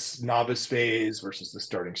this novice phase versus the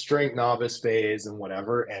starting strength novice phase and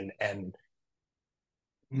whatever. And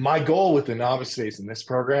my goal with the novice phase in this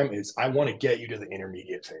program is I want to get you to the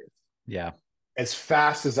intermediate phase. Yeah. As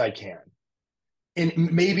fast as I can. And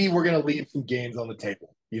maybe we're going to leave some gains on the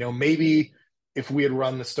table. Maybe if we had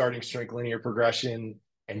run the starting strength linear progression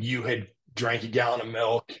and you had drank a gallon of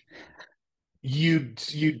milk, you'd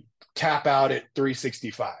tap out at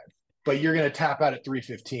 365, but you're going to tap out at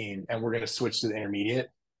 315 and we're going to switch to the intermediate,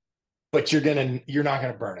 but you're not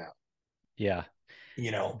going to burn out. Yeah.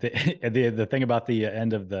 The thing about the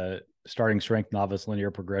end of the starting strength novice linear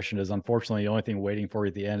progression is unfortunately the only thing waiting for you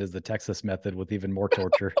at the end is the Texas method with even more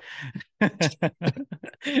torture.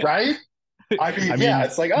 Right? I mean,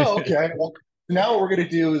 it's like, oh, okay. Well, now what we're going to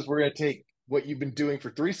do is we're going to take what you've been doing for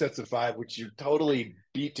 3 sets of 5, which you totally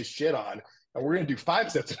beat to shit on, and we're going to do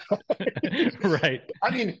 5 sets of 5. Right. I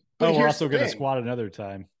mean, but we're also going to squat another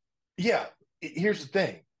time. Yeah. Here's the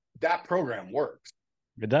thing. That program works.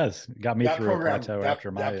 It does. It got me through a plateau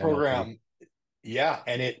after my program. NLP. Yeah.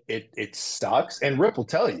 And it sucks. And Rip will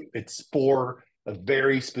tell you it's for a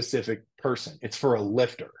very specific person. It's for a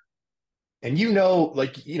lifter. And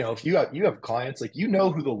if you have clients,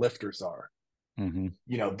 who the lifters are.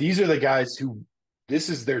 Mm-hmm. These are the guys who this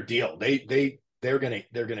is their deal. They're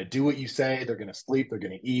gonna do what you say. They're gonna sleep. They're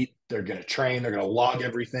gonna eat. They're gonna train. They're gonna log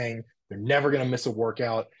everything. They're never gonna miss a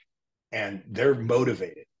workout, and they're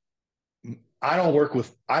motivated. I don't work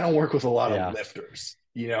with a lot of lifters.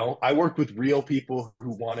 I work with real people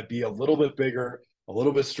who want to be a little bit bigger, a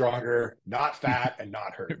little bit stronger, not fat and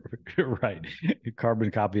not hurt. Right.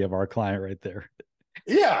 Carbon copy of our client right there.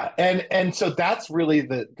 Yeah. And so that's really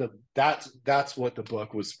that's what the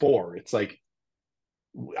book was for. It's like,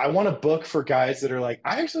 I want a book for guys that are like,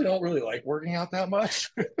 I actually don't really like working out that much.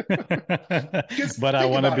 Because But I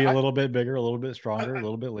think want to about be it. a little bit bigger, a little bit stronger, a I,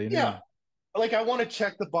 little bit yeah, leaner. like I want to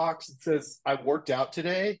check the box that says I worked out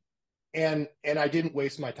today and I didn't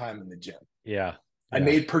waste my time in the gym. Yeah. I Yeah.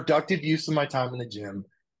 made productive use of my time in the gym.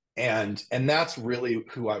 And that's really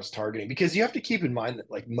who I was targeting, because you have to keep in mind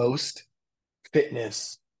that like most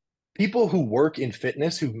fitness people who work in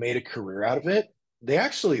fitness who've made a career out of it, they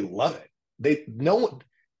actually love it. They know,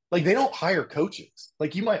 like they don't hire coaches.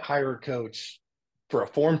 Like you might hire a coach for a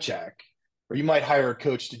form check, or you might hire a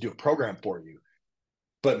coach to do a program for you.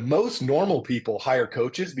 But most normal people hire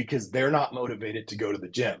coaches because they're not motivated to go to the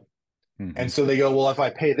gym. Mm-hmm. And so they go, well, if I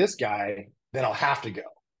pay this guy, then I'll have to go.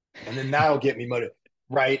 And then that'll get me motivated.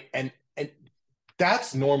 Right. And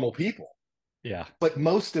that's normal people. Yeah. But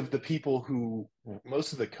most of the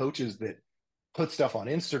coaches that put stuff on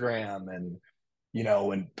Instagram and,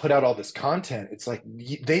 and put out all this content, it's like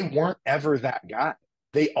they weren't ever that guy.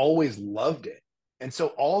 They always loved it. And so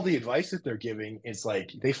all the advice that they're giving is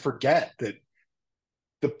like, they forget that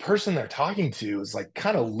the person they're talking to is like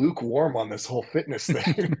kind of lukewarm on this whole fitness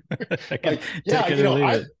thing. I can Like, yeah, take it or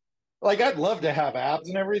leave it. I'd love to have abs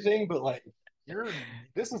and everything, but like,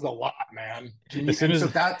 this is a lot, man. As soon And so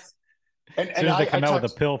as that's, as soon as they come out with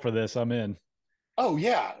a pill for this, I'm in. oh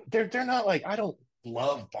yeah, they're not like, I don't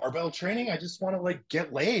love barbell training. I just want to like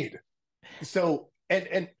get laid. So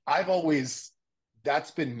and I've always,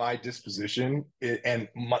 that's been my disposition. And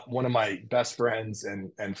one of my best friends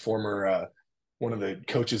and former one of the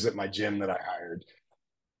coaches at my gym that I hired,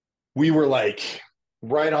 we were like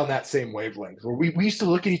right on that same wavelength where we used to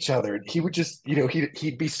look at each other, and he would just,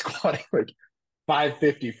 he'd be squatting like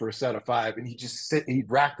 550 for a set of five, and he'd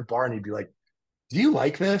rack the bar and he'd be like, do you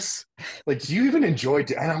like this? Like, do you even enjoy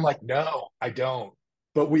it? And I'm like, no, I don't.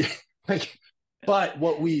 But we like, but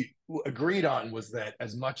what we agreed on was that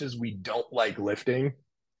as much as we don't like lifting,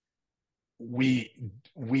 we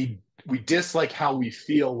dislike how we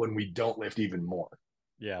feel when we don't lift even more.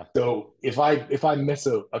 Yeah. So if I miss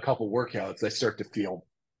a couple workouts, I start to feel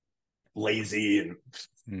lazy and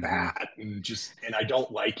fat and I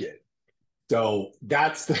don't like it. So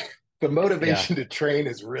that's the motivation to train,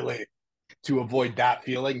 is really to avoid that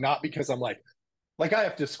feeling, not because I'm like I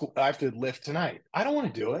have to lift tonight. I don't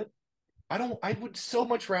want to do it. I would so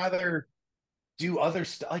much rather do other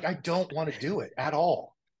stuff. Like I don't want to do it at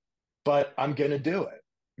all, but I'm going to do it,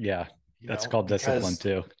 Yeah. That's called discipline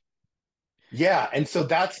too. Yeah. And so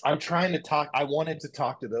I'm trying to I wanted to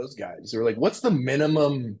talk to those guys who are like, what's the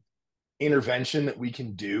minimum intervention that we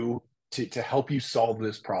can do to help you solve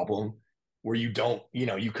this problem where you don't,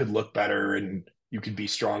 you could look better and you could be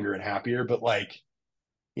stronger and happier, but like,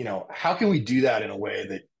 how can we do that in a way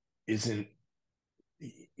that isn't,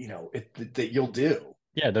 that you'll do?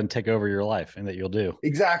 Yeah, it doesn't take over your life, and that you'll do.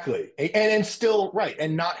 Exactly. And still, right.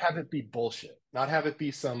 And not have it be bullshit, not have it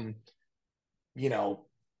be some, you know,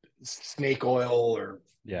 snake oil or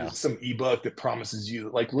some ebook that promises you,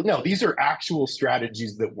 like, no, these are actual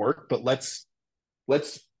strategies that work, but let's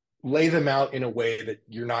lay them out in a way that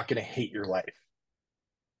you're not going to hate your life.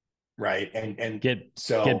 Right. And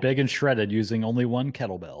get big and shredded using only one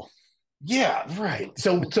kettlebell. Yeah, right.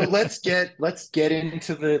 So let's get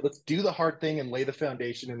into let's do the hard thing and lay the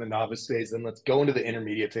foundation in the novice phase, and let's go into the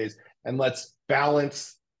intermediate phase, and let's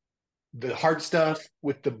balance the hard stuff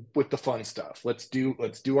with the fun stuff. Let's do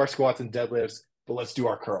our squats and deadlifts, but let's do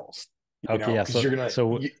our curls. Okay, yeah.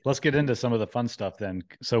 So let's get into some of the fun stuff then.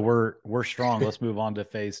 So we're strong. Let's move on to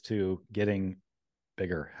phase 2, getting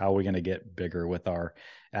bigger. How are we going to get bigger with our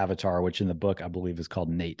avatar, which in the book I believe is called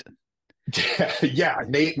Nate? Yeah,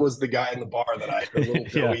 Nate was the guy in the bar that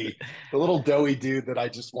the little doughy dude that I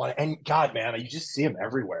just wanted. And God, man, you just see him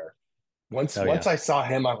everywhere. Once I saw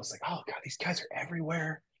him, I was like, oh God, these guys are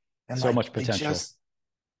everywhere. And so much potential.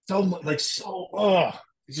 You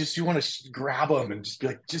want to grab them and just be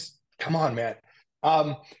like, just come on, man.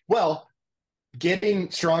 Well,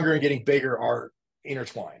 getting stronger and getting bigger are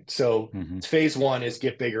intertwined. So phase 1 is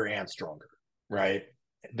get bigger and stronger, right?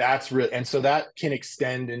 That's really, and so that can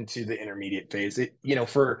extend into the intermediate phase.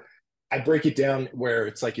 I break it down where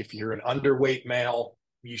it's like, if you're an underweight male,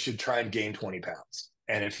 you should try and gain 20 pounds.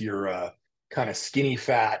 And if you're a kind of skinny,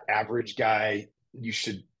 fat, average guy, you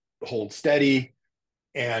should hold steady.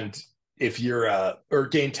 And if you're or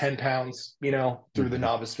gain 10 pounds, through the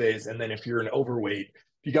novice phase. And then if you're an overweight,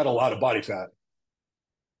 if you got a lot of body fat,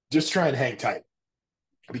 just try and hang tight.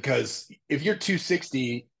 Because if you're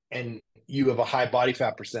 260 and you have a high body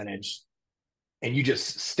fat percentage and you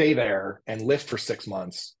just stay there and lift for 6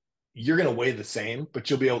 months, you're going to weigh the same, but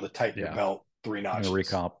you'll be able to tighten your belt 3 notches.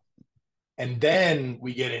 Recomp. And then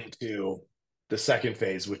we get into the second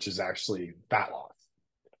phase, which is actually fat loss.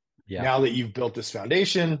 Yeah. Now that you've built this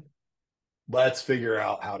foundation, let's figure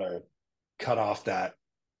out how to cut off that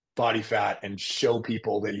body fat and show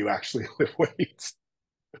people that you actually lift weights.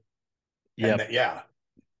 Yeah.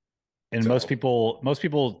 And so, most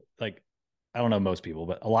people, like, I don't know most people,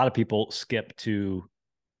 but a lot of people skip to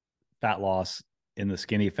fat loss in the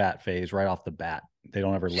skinny fat phase right off the bat. They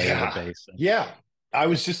don't ever lay the base. Yeah. I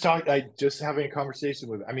was just having a conversation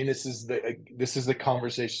with, I mean, this is the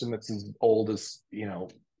conversation that's as old as,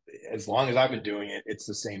 as long as I've been doing it, it's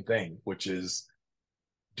the same thing, which is,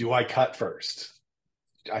 do I cut first?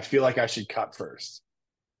 I feel like I should cut first.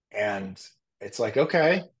 And it's like,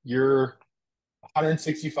 okay, you're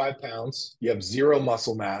 165 pounds, you have 0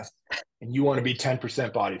 muscle mass, and you want to be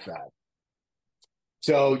 10% body fat.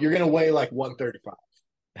 So you're going to weigh like 135.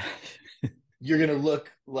 You're going to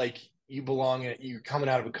look like you belong you're coming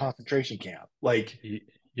out of a concentration camp. Like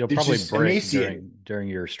you'll probably break during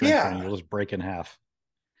your strength training. You'll just break in half.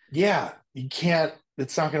 Yeah, you can't,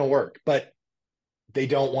 it's not going to work, but they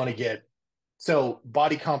don't want to get, so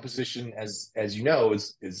body composition, as you know,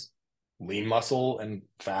 is lean muscle and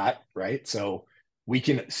fat, right? So we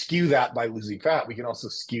can skew that by losing fat. We can also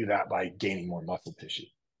skew that by gaining more muscle tissue.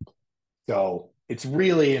 So it's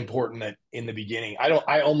really important that in the beginning,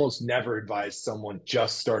 I almost never advise someone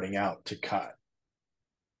just starting out to cut,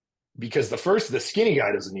 because the skinny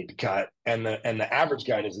guy doesn't need to cut, and the average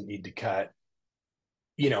guy doesn't need to cut.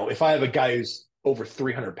 If I have a guy who's over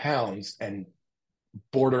 300 pounds and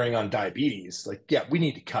bordering on diabetes, like, yeah, we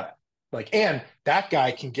need to cut. Like, and that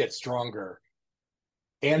guy can get stronger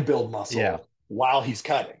and build muscle while he's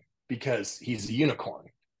cutting, because he's a unicorn,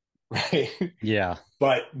 right? Yeah.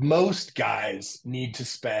 But most guys need to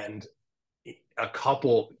spend a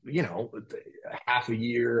couple, half a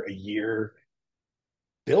year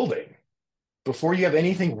building before you have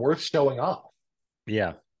anything worth showing off.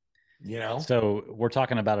 Yeah. So we're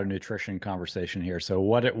talking about a nutrition conversation here. So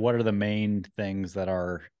what are the main things that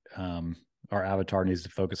our avatar needs to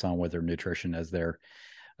focus on with their nutrition as they're,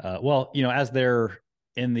 as they're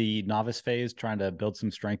in the novice phase, trying to build some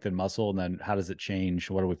strength and muscle? And then how does it change?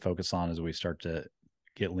 What do we focus on as we start to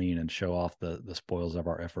get lean and show off the spoils of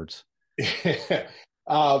our efforts?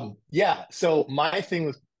 So my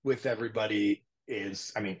thing with everybody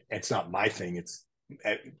is, I mean, it's not my thing. It's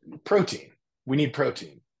protein. We need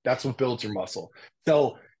protein. That's what builds your muscle.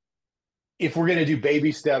 So if we're going to do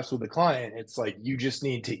baby steps with a client, it's like, you just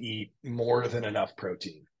need to eat more than enough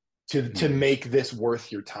protein to make this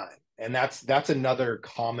worth your time. And that's another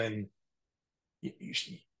common,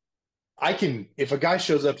 if a guy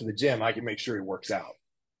shows up to the gym, I can make sure he works out.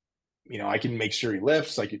 I can make sure he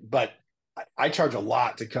lifts, but I charge a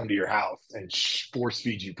lot to come to your house and force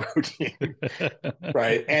feed you protein.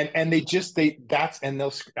 Right. And I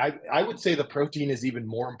would say the protein is even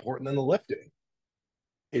more important than the lifting.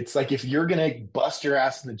 It's like, if you're going to bust your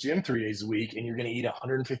ass in the gym 3 days a week and you're going to eat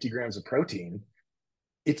 150 grams of protein,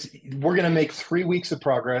 we're going to make 3 weeks of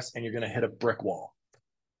progress and you're going to hit a brick wall.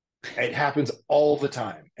 It happens all the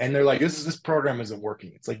time. And they're like, this program isn't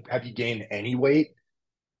working. It's like, have you gained any weight?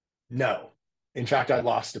 No. In fact, I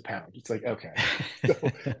lost a pound. It's like, okay.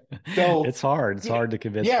 So it's hard. It's hard to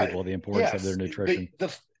convince people the importance of their nutrition.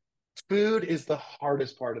 The food is the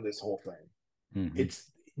hardest part of this whole thing. Mm-hmm. It's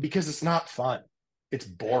because it's not fun. It's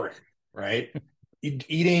boring, right?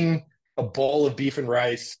 Eating a bowl of beef and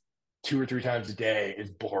rice 2 or 3 times a day is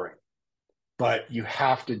boring. But you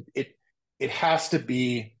have to, it has to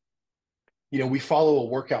be, we follow a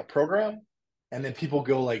workout program, and then people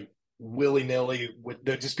go like willy-nilly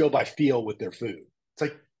they just go by feel with their food. It's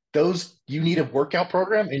like, you need a workout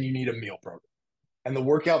program and you need a meal program. And the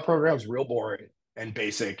workout program is real boring and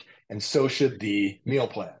basic, and so should the meal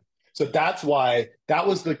plan. So that's why that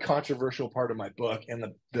was the controversial part of my book. And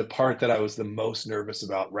the part that I was the most nervous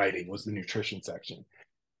about writing was the nutrition section,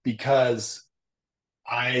 because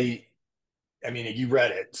I mean, you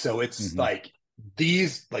read it. So it's like,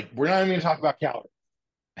 we're not even going to talk about calories.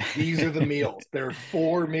 These are the meals. There are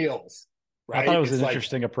 4 meals. Right? I thought it was an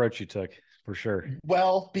interesting approach you took, for sure.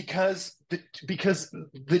 Well, because the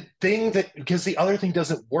other thing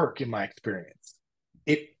doesn't work in my experience.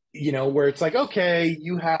 Where it's like, okay,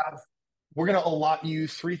 we're going to allot you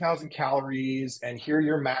 3,000 calories and here are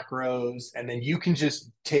your macros, and then you can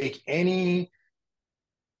just take any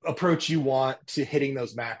approach you want to hitting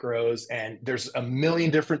those macros, and there's a million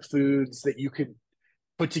different foods that you could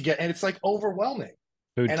put together, and it's like overwhelming.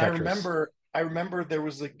 Food Tetris. I remember there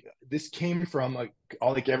was this came from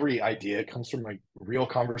every idea comes from a real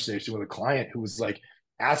conversation with a client who was like,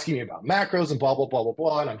 asking me about macros and blah, blah, blah, blah,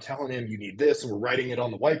 blah. And I'm telling him, you need this. And we're writing it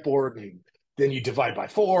on the whiteboard. And then you divide by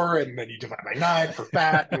 4 and then you divide by 9 for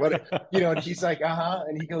fat. And and he's like, uh-huh.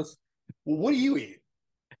 And he goes, well, what do you eat?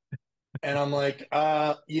 And I'm like,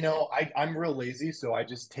 I'm real lazy. So I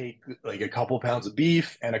just take like a couple pounds of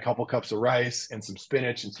beef and a couple cups of rice and some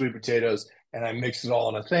spinach and sweet potatoes. And I mix it all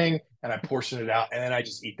in a thing and I portion it out. And then I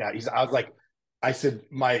just eat that. I said,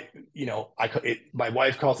 my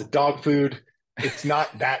wife calls it dog food. It's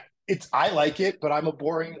not that I like it, but I like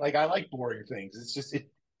boring things. It's just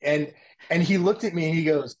it. And he looked at me and he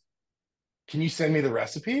goes, can you send me the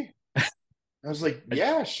recipe? I was like,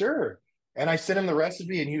 yeah, sure. And I sent him the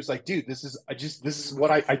recipe and he was like, dude, this is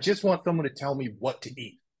what I just want someone to tell me what to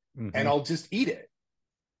eat and I'll just eat it.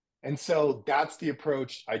 And so that's the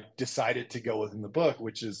approach I decided to go with in the book,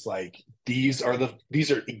 which is like, these are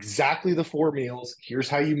exactly the 4 meals. Here's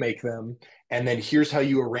how you make them. And then here's how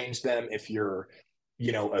you arrange them. If you're,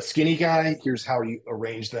 a skinny guy, here's how you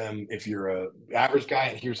arrange them. If you're a average guy,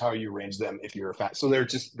 and here's how you arrange them. If you're a fat. So they're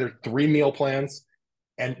 3 meal plans.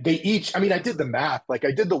 And they each, I did the math, like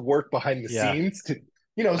I did the work behind the scenes to,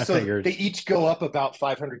 they each go up about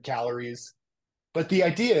 500 calories. But the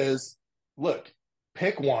idea is, look,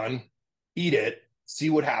 pick one, eat it,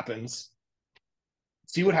 see what happens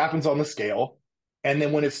on the scale. And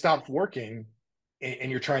then when it stops working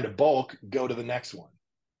and you're trying to bulk, go to the next one.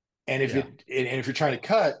 And if you're trying to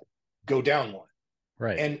cut, go down one.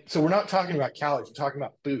 Right. And so we're not talking about calories, we're talking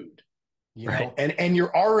about food. You know, and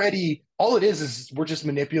you're already, all it is we're just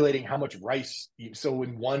manipulating how much rice. So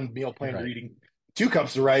in one meal plan, you're eating 2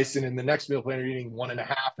 cups of rice, and in the next meal plan, you're eating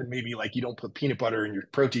 1.5, and maybe like you don't put peanut butter in your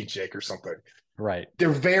protein shake or something. Right. They're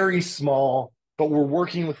very small, but we're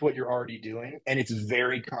working with what you're already doing, and it's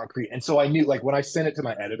very concrete. And so I knew, like, when I sent it to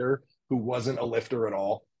my editor, who wasn't a lifter at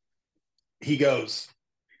all, he's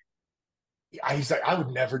like, I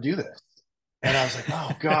would never do this. And I was like,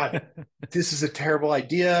 oh God, this is a terrible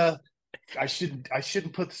idea. I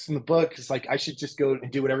shouldn't put this in the book. It's like, I should just go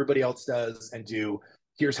and do what everybody else does and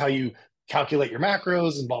here's how you calculate your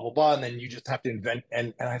macros and blah, blah, blah. And then you just have to invent.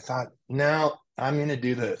 And I thought, no, I'm going to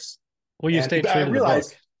do this. Well, you stayed true to the book.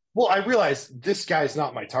 Well, I realized this guy's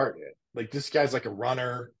not my target. Like, this guy's like a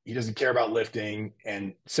runner. He doesn't care about lifting.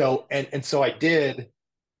 And so I did,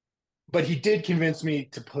 but he did convince me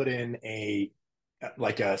to put in a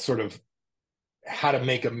sort of how to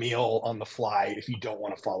make a meal on the fly if you don't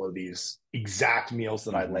want to follow these exact meals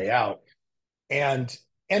that I lay out. And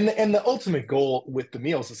the ultimate goal with the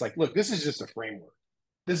meals is like, look, this is just a framework.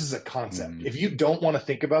 This is a concept. If you don't want to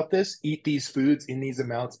think about this, eat these foods in these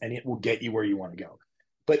amounts and it will get you where you want to go.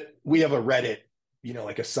 But we have a Reddit,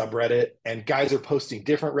 like a subreddit, and guys are posting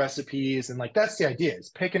different recipes. And like, that's the idea, is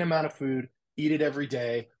pick an amount of food, eat it every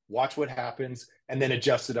day, watch what happens, and then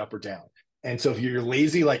adjust it up or down. And so if you're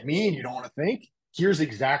lazy like me and you don't want to think, here's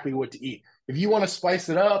exactly what to eat. If you want to spice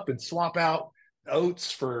it up and swap out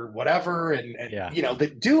oats for whatever,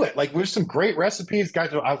 do it. Like, there's some great recipes,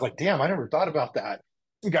 guys. I was like, damn, I never thought about that.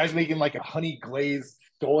 Some guys making like a honey glazed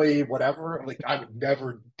soy, whatever. I'm like, I would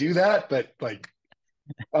never do that, but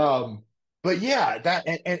yeah, that,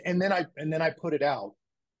 and then I put it out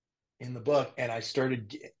in the book, and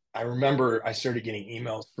I remember I started getting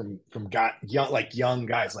emails from young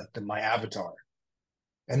guys, like my avatar.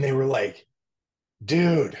 And they were like,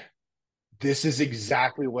 dude, this is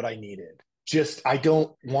exactly what I needed. Just, I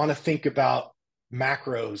don't want to think about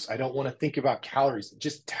macros. I don't want to think about calories.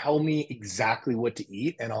 Just tell me exactly what to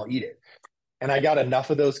eat and I'll eat it. And I got enough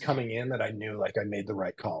of those coming in that I knew, like, I made the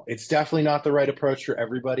right call. It's definitely not the right approach for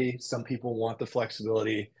everybody. Some people want the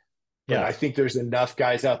flexibility. But I think there's enough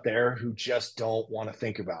guys out there who just don't want to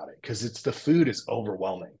think about it because the food is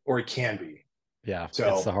overwhelming, or it can be. Yeah.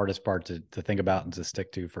 So it's the hardest part to think about and to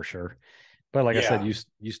stick to, for sure. But like I said,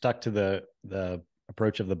 you stuck to the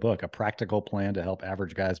approach of the book, a practical plan to help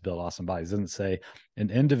average guys build awesome bodies. It doesn't say an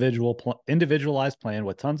individualized plan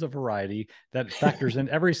with tons of variety that factors in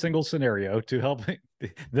every single scenario to help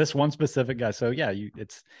this one specific guy. So yeah,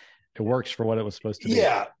 it works for what it was supposed to be.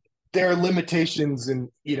 Yeah. There are limitations, and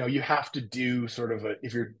you have to do sort of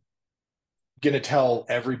if you're going to tell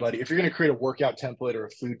everybody, if you're going to create a workout template or a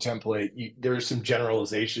food template, there's some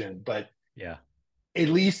generalization, but yeah, at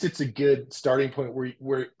least it's a good starting point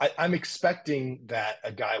where I'm expecting that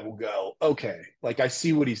a guy will go, okay, like, I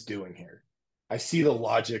see what he's doing here. I see the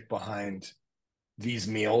logic behind these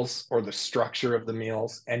meals or the structure of the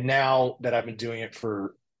meals. And now that I've been doing it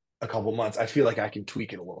for a couple months, I feel like I can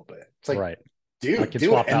tweak it a little bit. It's like, right. Dude, I can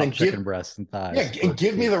swap out chicken breasts and thighs. Yeah, and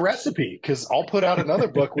give me the recipe, because I'll put out another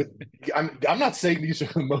book with. I'm not saying these are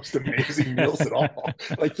the most amazing meals at all.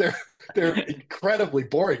 Like, They're incredibly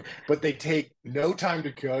boring, but they take no time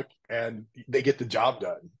to cook and they get the job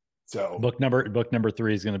done. So book number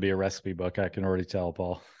 3 is going to be a recipe book. I can already tell,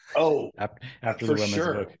 Paul. Oh, after the for women's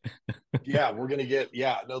sure. book. Yeah, we're gonna get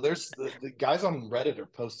no. There's the guys on Reddit are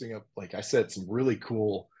posting up, like I said, some really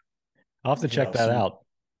cool. I'll have to check that out.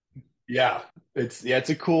 Yeah,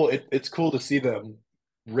 it's cool to see them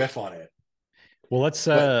riff on it. Well, let's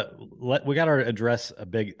we got to address a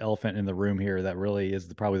big elephant in the room here that really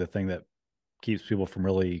is probably the thing that keeps people from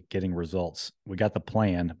really getting results. We got the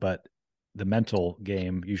plan, but the mental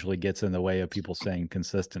game usually gets in the way of people staying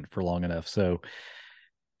consistent for long enough. So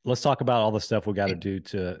let's talk about all the stuff we got to do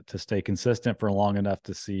to stay consistent for long enough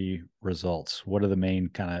to see results. What are the main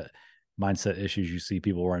kind of mindset issues you see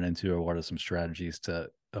people run into, or what are some strategies to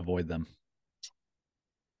avoid them?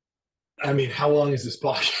 I mean, how long is this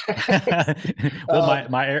podcast? Well,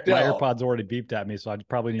 my AirPods already beeped at me, so I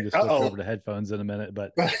probably need to switch over to headphones in a minute.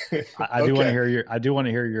 But I do want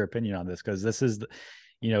to hear your opinion on this, because this is,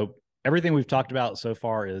 everything we've talked about so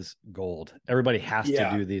far is gold. Everybody has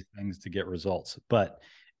to do these things to get results, but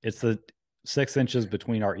it's the 6 inches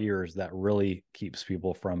between our ears that really keeps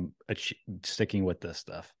people from sticking with this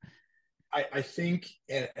stuff. I think,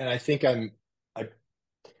 and I think I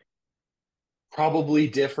probably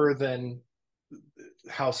differ than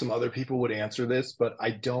how some other people would answer this, but I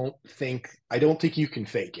don't think you can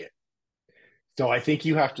fake it. So I think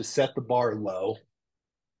you have to set the bar low,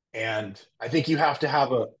 and I think you have to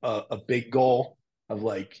have a big goal of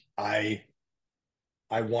like, I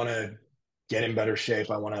want to get in better shape.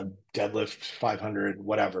 I want to deadlift 500,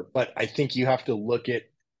 whatever. But I think you have to look at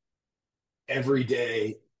every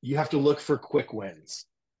day. You have to look for quick wins,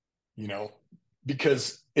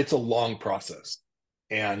 because it's a long process.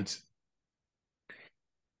 And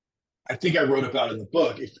I think I wrote about in the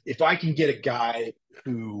book, if I can get a guy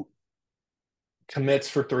who commits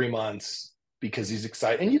for 3 months because he's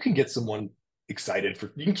excited, and you can get someone you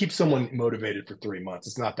can keep someone motivated for 3 months.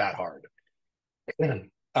 It's not that hard.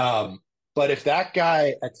 But if that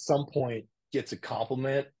guy at some point gets a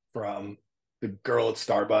compliment from the girl at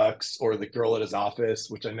Starbucks or the girl at his office,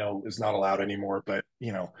 which I know is not allowed anymore, but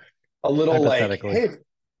a little like,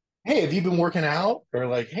 hey, have you been working out? Or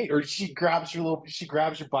like, hey, or she grabs your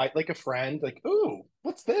bite like a friend, like, ooh,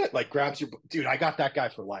 what's that? Like grabs your, dude, I got that guy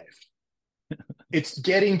for life. It's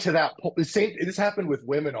getting to that point. This happened with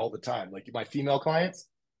women all the time. Like my female clients,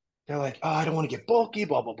 they're like, oh, I don't want to get bulky,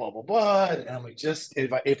 blah, blah, blah, blah, blah. And I'm like, just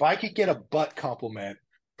if I could get a butt compliment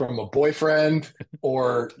from a boyfriend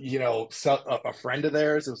or, a friend of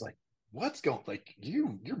theirs, it was like, what's going, like,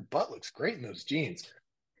 your butt looks great in those jeans.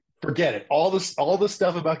 Forget it. All the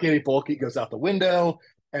stuff about getting bulky goes out the window,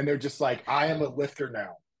 and they're just like, I am a lifter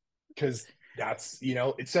now, because that's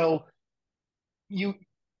so you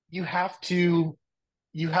have to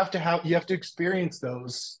experience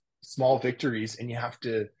those small victories, and you have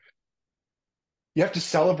to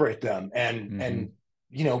celebrate them, and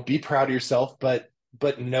be proud of yourself, but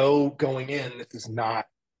know going in,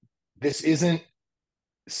 this isn't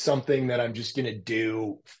something that I'm just going to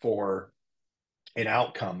do for an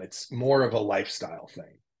outcome. It's more of a lifestyle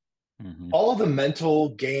thing. Mm-hmm. All of the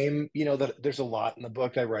mental game, that there's a lot in the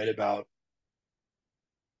book I write about,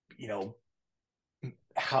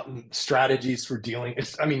 how strategies for dealing.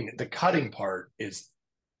 The cutting part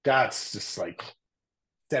that's just like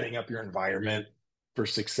setting up your environment for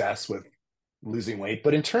success with losing weight.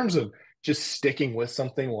 But in terms of just sticking with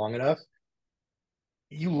something long enough,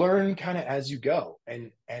 you learn kind of as you go.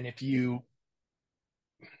 And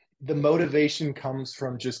the motivation comes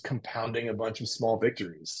from just compounding a bunch of small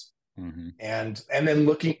victories, mm-hmm. and then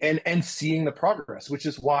looking and seeing the progress, which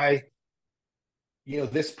is why,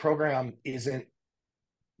 this program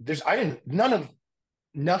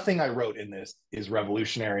nothing I wrote in this is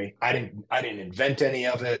revolutionary. I didn't invent any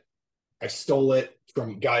of it. I stole it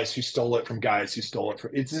from guys who stole it from guys who stole it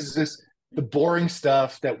from, it's just the boring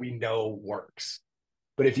stuff that we know works.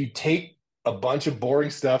 But if you take a bunch of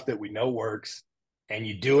boring stuff that we know works and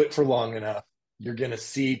you do it for long enough, you're going to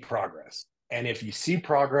see progress. And if you see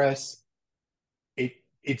progress,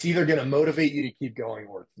 it's either going to motivate you to keep going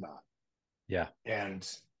or it's not. Yeah. And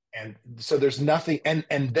so there's nothing. And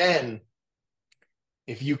then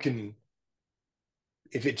if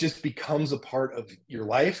it just becomes a part of your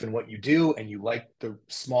life and what you do, and you like the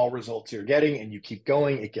small results you're getting and you keep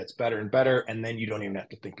going, it gets better and better. And then you don't even have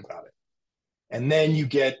to think about it. And then you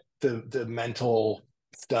get the mental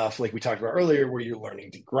stuff like we talked about earlier, where you're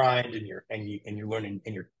learning to grind and you're learning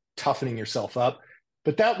and you're toughening yourself up.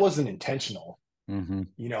 But that wasn't intentional. Mm-hmm.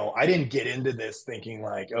 I didn't get into this thinking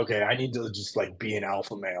like, okay, I need to just like be an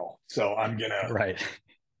alpha male, so I'm gonna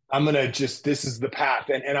I'm going to just, this is the path,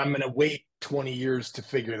 and I'm going to wait 20 years to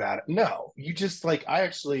figure that out. No, you just like, I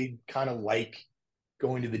actually kind of like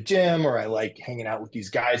going to the gym, or I like hanging out with these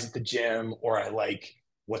guys at the gym, or I like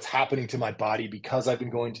what's happening to my body because I've been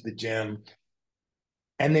going to the gym.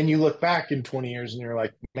 And then you look back in 20 years and you're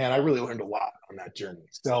like, man, I really learned a lot on that journey.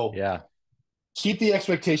 So yeah, keep the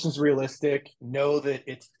expectations realistic. Know that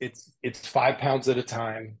it's 5 pounds at a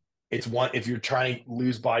time. It's one, if you're trying to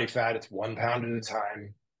lose body fat, it's 1 pound at a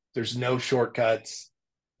time. There's no shortcuts.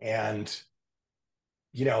 And,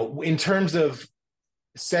 in terms of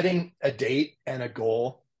setting a date and a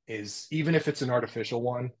goal, is, even if it's an artificial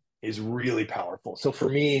one, is really powerful. So for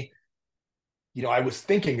me, I was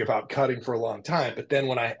thinking about cutting for a long time, but then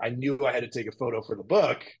when I knew I had to take a photo for the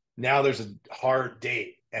book, now there's a hard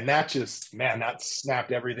date. And that just, man, that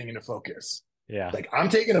snapped everything into focus. Yeah. Like, I'm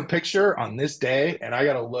taking a picture on this day and I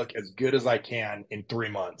got to look as good as I can in 3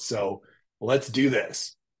 months. So let's do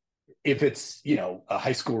this. If it's, a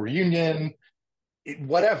high school reunion,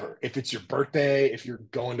 whatever, if it's your birthday, if you're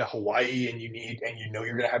going to Hawaii and you're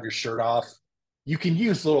going to have your shirt off, you can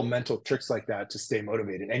use little mental tricks like that to stay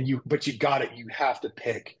motivated. But you have to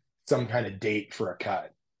pick some kind of date for a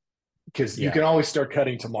cut, because you can always start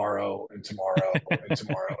cutting tomorrow and tomorrow and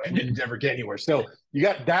tomorrow and then never get anywhere. So you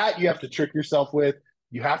got that you have to trick yourself with.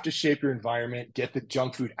 You have to shape your environment, get the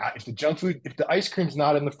junk food out. If the ice cream's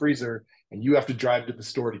not in the freezer and you have to drive to the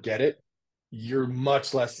store to get it, you're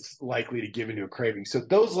much less likely to give into a craving. So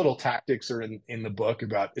those little tactics are in the book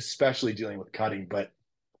about especially dealing with cutting. But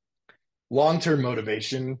long-term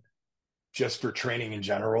motivation just for training in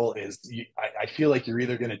general is, I feel like you're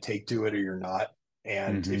either going to take to it or you're not.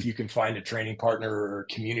 And if you can find a training partner or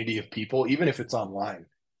a community of people, even if it's online,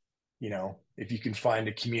 if you can find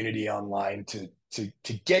a community online to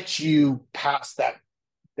get you past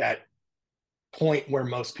that point where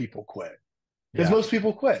most people quit, because most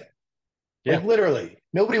people quit. Like, literally,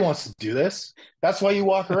 nobody wants to do this. That's why you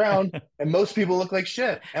walk around and most people look like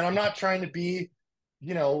shit. And I'm not trying to be,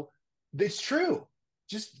 it's true.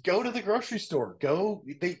 Just go to the grocery store.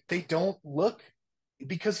 They don't look,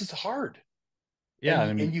 because it's hard. Yeah.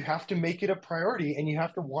 And you have to make it a priority and you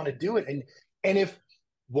have to want to do it. And if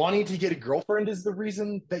wanting to get a girlfriend is the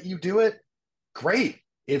reason that you do it, great.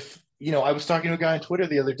 If, I was talking to a guy on Twitter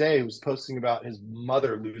the other day who was posting about his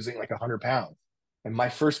mother losing like 100 pounds. And my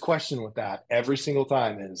first question with that every single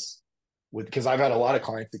time is, because I've had a lot of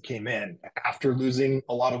clients that came in after losing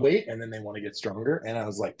a lot of weight and then they want to get stronger. And I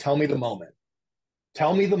was like, tell me the moment.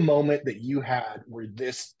 Tell me the moment that you had where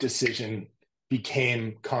this decision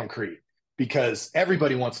became concrete, because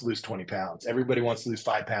everybody wants to lose 20 pounds. Everybody wants to lose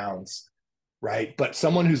 5 pounds, right? But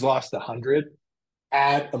someone who's lost 100,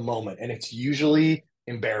 add a moment, and it's usually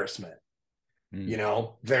embarrassment.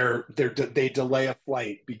 They delay a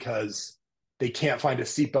flight because they can't find a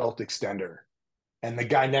seatbelt extender. And the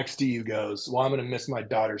guy next to you goes, well, I'm going to miss my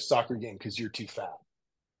daughter's soccer game because you're too fat.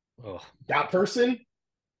 Oh. That person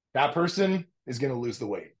is going to lose the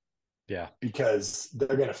weight. Yeah. Because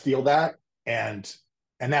they're going to feel that. And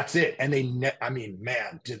that's it. And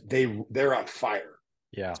they're on fire.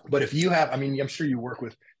 Yeah. But if you have, I'm sure you work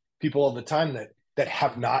with people all the time that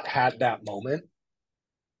have not had that moment,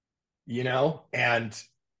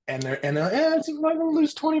 and they're like, I'm going to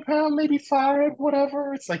lose 20 pounds, maybe 5,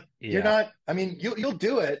 whatever. It's like, you're not, you'll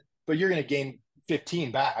do it, but you're going to gain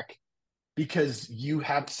 15 back because you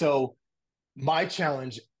have. So my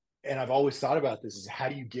challenge, and I've always thought about this, is how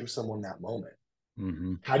do you give someone that moment?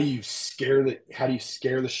 How do you scare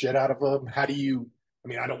the shit out of them? How do you,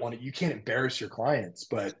 you can't embarrass your clients,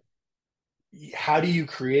 but how do you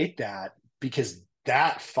create that? Because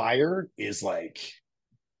that fire is like,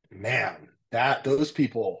 man, those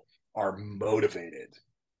people are motivated,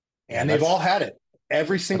 and they've all had it.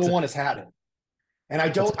 Every single one has had it. And I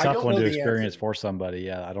don't one know to the experience answer for somebody.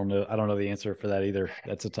 Yeah. I don't know the answer for that either.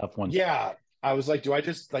 That's a tough one. Yeah. I was like, do I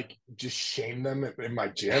just shame them in my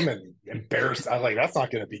gym and embarrass? I'm like, that's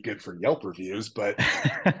not going to be good for Yelp reviews, but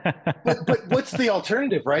what's the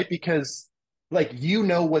alternative, right? Because what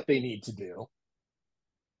they need to do,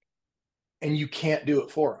 and you can't do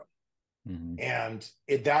it for them. And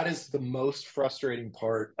that is the most frustrating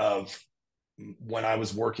part of when I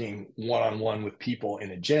was working one-on-one with people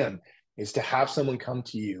in a gym, is to have someone come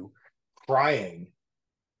to you crying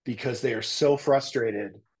because they are so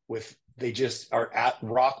frustrated with, they just are at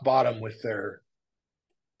rock bottom with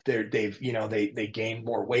they gained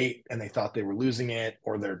more weight and they thought they were losing it,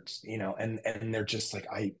 or they're, and they're just like,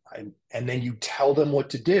 and then you tell them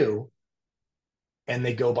what to do and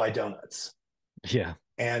they go buy donuts. Yeah.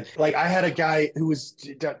 And like, I had a guy who was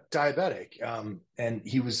diabetic, and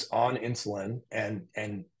he was on insulin,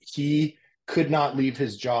 and he could not leave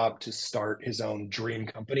his job to start his own dream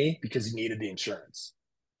company because he needed the insurance.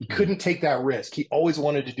 He couldn't take that risk. He always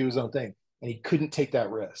wanted to do his own thing, and he couldn't take that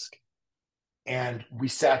risk. And we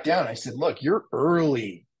sat down. I said, look, you're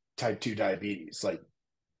early type 2 diabetes.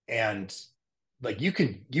 And you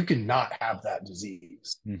can not have that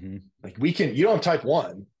disease. You don't have type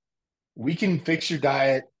 1. We can fix your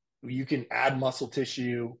diet. You can add muscle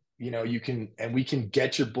tissue, we can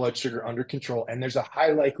get your blood sugar under control. And there's a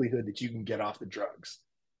high likelihood that you can get off the drugs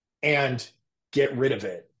and get rid of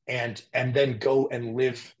it. And then go and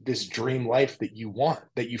live this dream life that you want,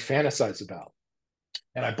 that you fantasize about.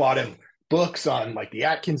 And I bought him books on like the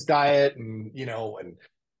Atkins diet and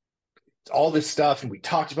all this stuff. And we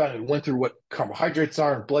talked about it and went through what carbohydrates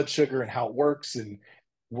are and blood sugar and how it works. And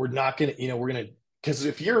we're not going to, because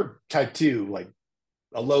if you're type 2, like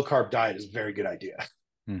a low carb diet is a very good idea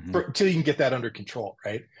until you can get that under control.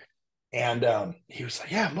 Right. And he was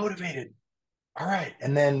like, yeah, motivated. All right.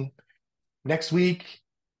 And then next week,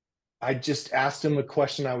 I just asked him a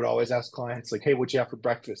question I would always ask clients, like, hey, what'd you have for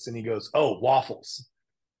breakfast? And he goes, oh, waffles.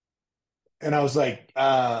 And I was like,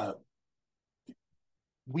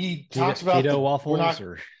 we talked about keto waffles,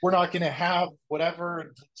 we're not going to have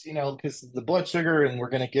whatever, because of the blood sugar, and we're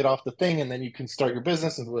going to get off the thing, and then you can start your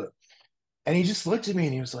business. And he just looked at me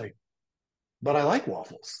and he was like, but I like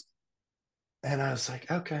waffles. And I was like,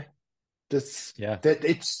 okay, that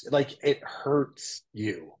it's like, it hurts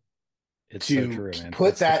you. It's to so true, man.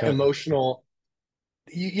 Put that emotional,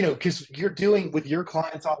 because you're dealing with your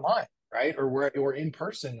clients online, right? Or in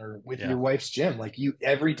person, or with your wife's gym. Like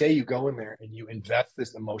every day you go in there and you invest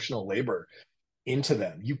this emotional labor into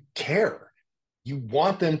them. You care. You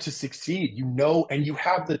want them to succeed, and you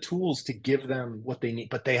have the tools to give them what they need,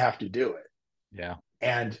 but they have to do it. Yeah.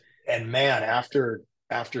 And man,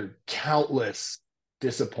 after countless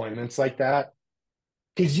disappointments like that,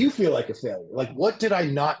 because you feel like a failure. Like, what did I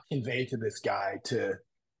not convey to this guy to,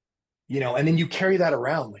 and then you carry that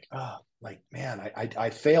around like, oh, like, man, I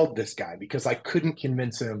failed this guy because I couldn't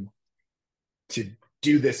convince him to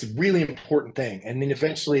do this really important thing. And then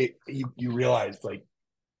eventually you realize, like,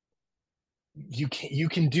 you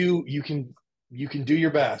can do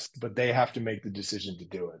your best, but they have to make the decision to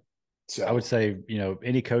do it. So I would say,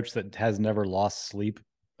 any coach that has never lost sleep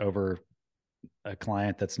over a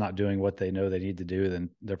client that's not doing what they know they need to do, then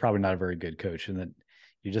they're probably not a very good coach. And then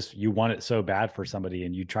you want it so bad for somebody,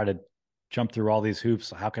 and you try to jump through all these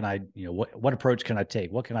hoops. How can I, what approach can I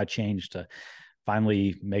take? What can I change to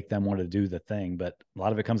finally make them want to do the thing? But a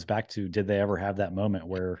lot of it comes back to, did they ever have that moment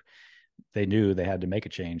where they knew they had to make a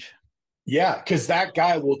change? Yeah, because that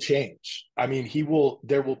guy will change. I mean,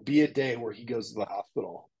 there will be a day where he goes to the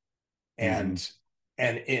hospital and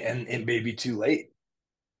it may be too late.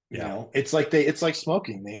 It's like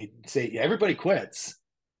smoking. They say everybody quits.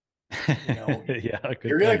 You're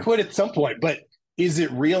going to quit at some point, but is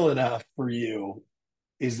it real enough for you?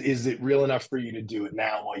 Is it real enough for you to do it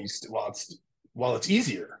now while it's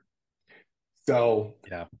easier? So,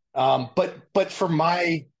 but for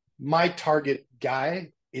my target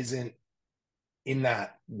guy isn't in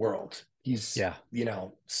that world. He's,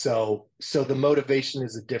 so the motivation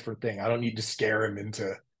is a different thing. I don't need to scare him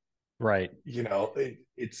into, right.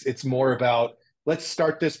 It's more about, let's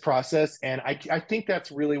start this process. And I think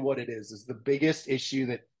that's really what it is the biggest issue,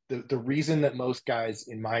 that the reason that most guys,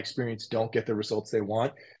 in my experience, don't get the results they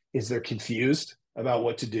want is they're confused about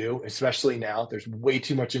what to do, especially now. There's way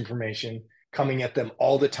too much information coming at them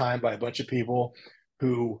all the time by a bunch of people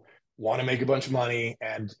who want to make a bunch of money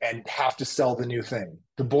and have to sell the new thing.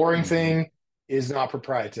 The boring thing is not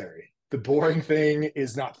proprietary. The boring thing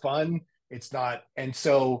is not fun. It's not. And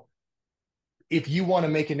so if you want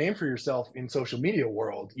to make a name for yourself in social media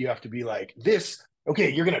world, you have to be like this.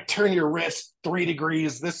 Okay, you're going to turn your wrist 3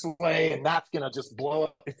 degrees this way, and that's going to just blow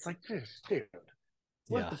up. It's like, dude,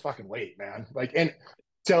 let the fucking wait, man. Like, and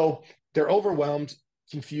so they're overwhelmed,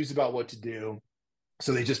 confused about what to do.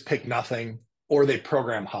 So they just pick nothing, or they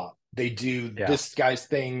program hop. They do this guy's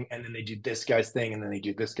thing, and then they do this guy's thing, and then they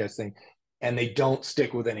do this guy's thing. And they don't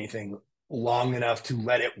stick with anything long enough to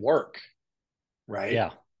let it work. Right?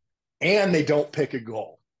 Yeah. And they don't pick a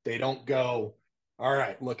goal. They don't go, all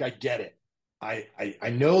right, look, I get it.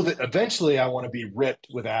 I know that eventually I want to be ripped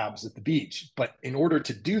with abs at the beach. But in order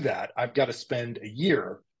to do that, I've got to spend a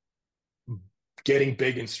year getting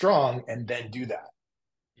big and strong and then do that.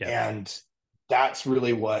 Yeah. And that's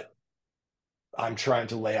really what I'm trying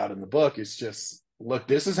to lay out in the book. Is just, look,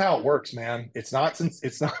 this is how it works, man. It's not,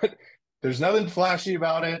 there's nothing flashy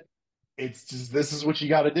about it. It's just, this is what you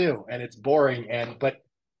got to do. And it's boring. But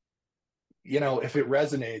if it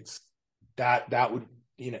resonates, that would,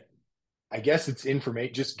 I guess it's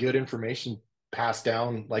information, just good information passed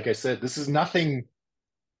down. Like I said, this is nothing,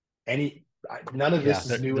 none of this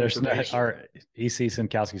is new there's information. Our EC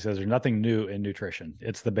Simkowski says there's nothing new in nutrition.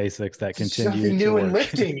 It's the basics that There's continue nothing to new work. in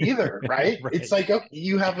lifting either, right? Right. It's like, okay,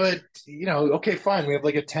 you have okay, fine. We have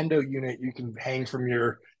like a Tendo unit you can hang from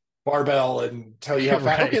your barbell and tell you how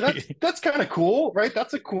fast. Right. Okay, that's kind of cool, right?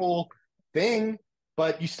 That's a cool thing,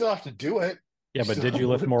 but you still have to do it. Yeah, but did you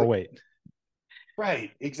lift more weight?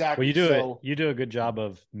 Right, exactly. Well, you do a good job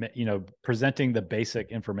of, presenting the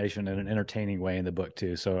basic information in an entertaining way in the book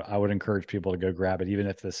too. So I would encourage people to go grab it, even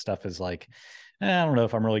if this stuff is like, I don't know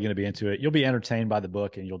if I'm really going to be into it. You'll be entertained by the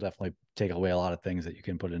book, and you'll definitely take away a lot of things that you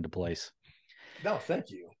can put into place. No,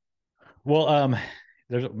 thank you. Well, I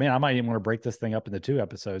might even want to break this thing up into 2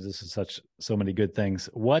 episodes. This is so many good things.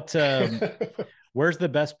 What, where's the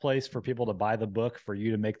best place for people to buy the book for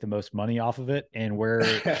you to make the most money off of it? And where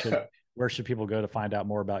should people go to find out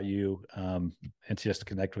more about you, and to just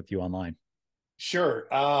connect with you online? Sure.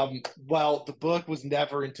 Well, the book was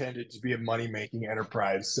never intended to be a money-making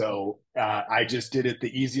enterprise. So I just did it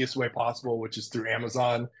the easiest way possible, which is through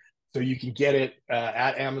Amazon. So you can get it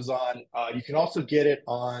at Amazon. You can also get it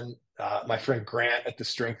on my friend Grant at the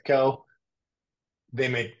Strength Co. They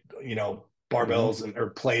make, barbells or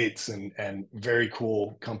plates and very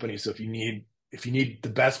cool company. So if you need the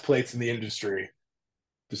best plates in the industry,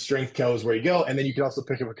 the Strength Co. is where you go. And then you can also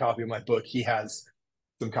pick up a copy of my book. He has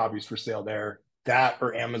some copies for sale there. That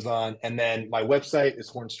or Amazon. And then my website is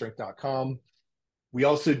hornstrength.com. We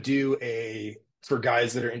also do for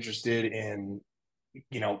guys that are interested in,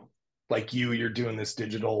 like you're doing this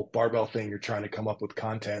digital barbell thing, you're trying to come up with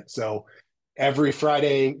content. So every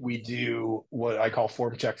Friday we do what I call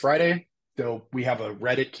Form Check Friday. So we have a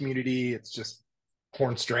Reddit community. It's just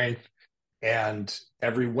Horn Strength. And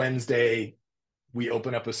every Wednesday we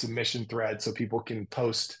open up a submission thread so people can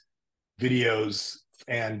post videos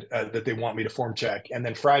and that they want me to form check. And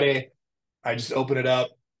then Friday, I just open it up,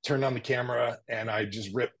 turn on the camera, and I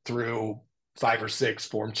just rip through 5 or 6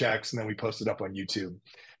 form checks, and then we post it up on YouTube.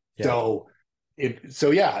 Yeah. So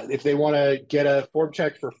if they want to get a form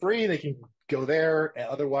check for free, they can go there.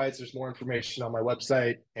 Otherwise, there's more information on my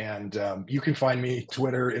website, and you can find me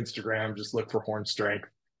Twitter, Instagram. Just look for Horn Strength.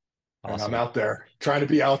 Awesome. And I'm out there trying to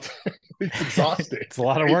be out there. It's exhausting. It's a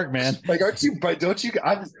lot of work, man. Like, don't you?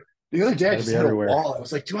 The other day I just hit a wall. I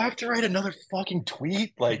was like, do I have to write another fucking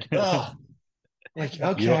tweet? Like,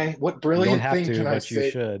 okay, what brilliant thing can I say?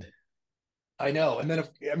 You should. I know. And then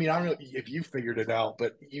I don't know if you figured it out,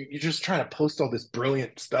 but you're just trying to post all this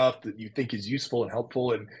brilliant stuff that you think is useful and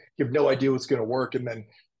helpful, and you have no idea what's going to work. And then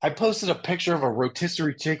I posted a picture of a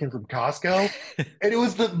rotisserie chicken from Costco, and it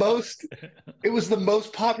was the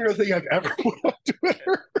most popular thing I've ever put on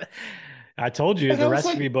Twitter. I told you the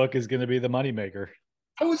recipe book is going to be the moneymaker.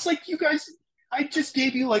 I was like, you guys, I just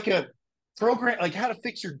gave you like a program, like how to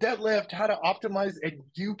fix your deadlift, how to optimize, and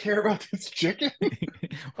you care about this chicken?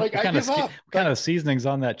 Like, I give up. What kind of seasonings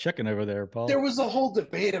on that chicken over there, Paul? There was a whole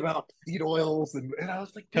debate about seed oils, and I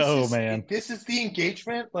was like, this is the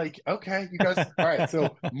engagement? Like, okay, you guys, all right,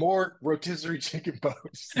 so more rotisserie chicken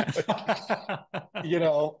posts.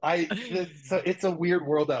 It's a weird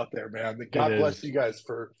world out there, man. God bless you guys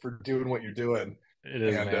for doing what you're doing. It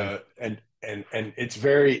is, man. And it's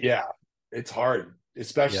very, it's hard,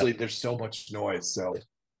 especially there's so much noise. So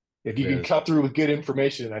if you can cut through with good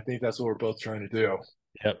information, I think that's what we're both trying to do.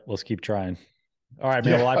 Yep. Let's keep trying. All right,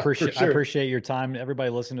 man. Well, I appreciate your time. Everybody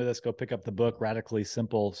listen to this, go pick up the book, Radically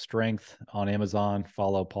Simple Strength, on Amazon.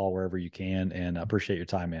 Follow Paul wherever you can. And I appreciate your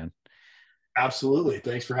time, man. Absolutely.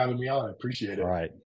 Thanks for having me on. I appreciate it. All right.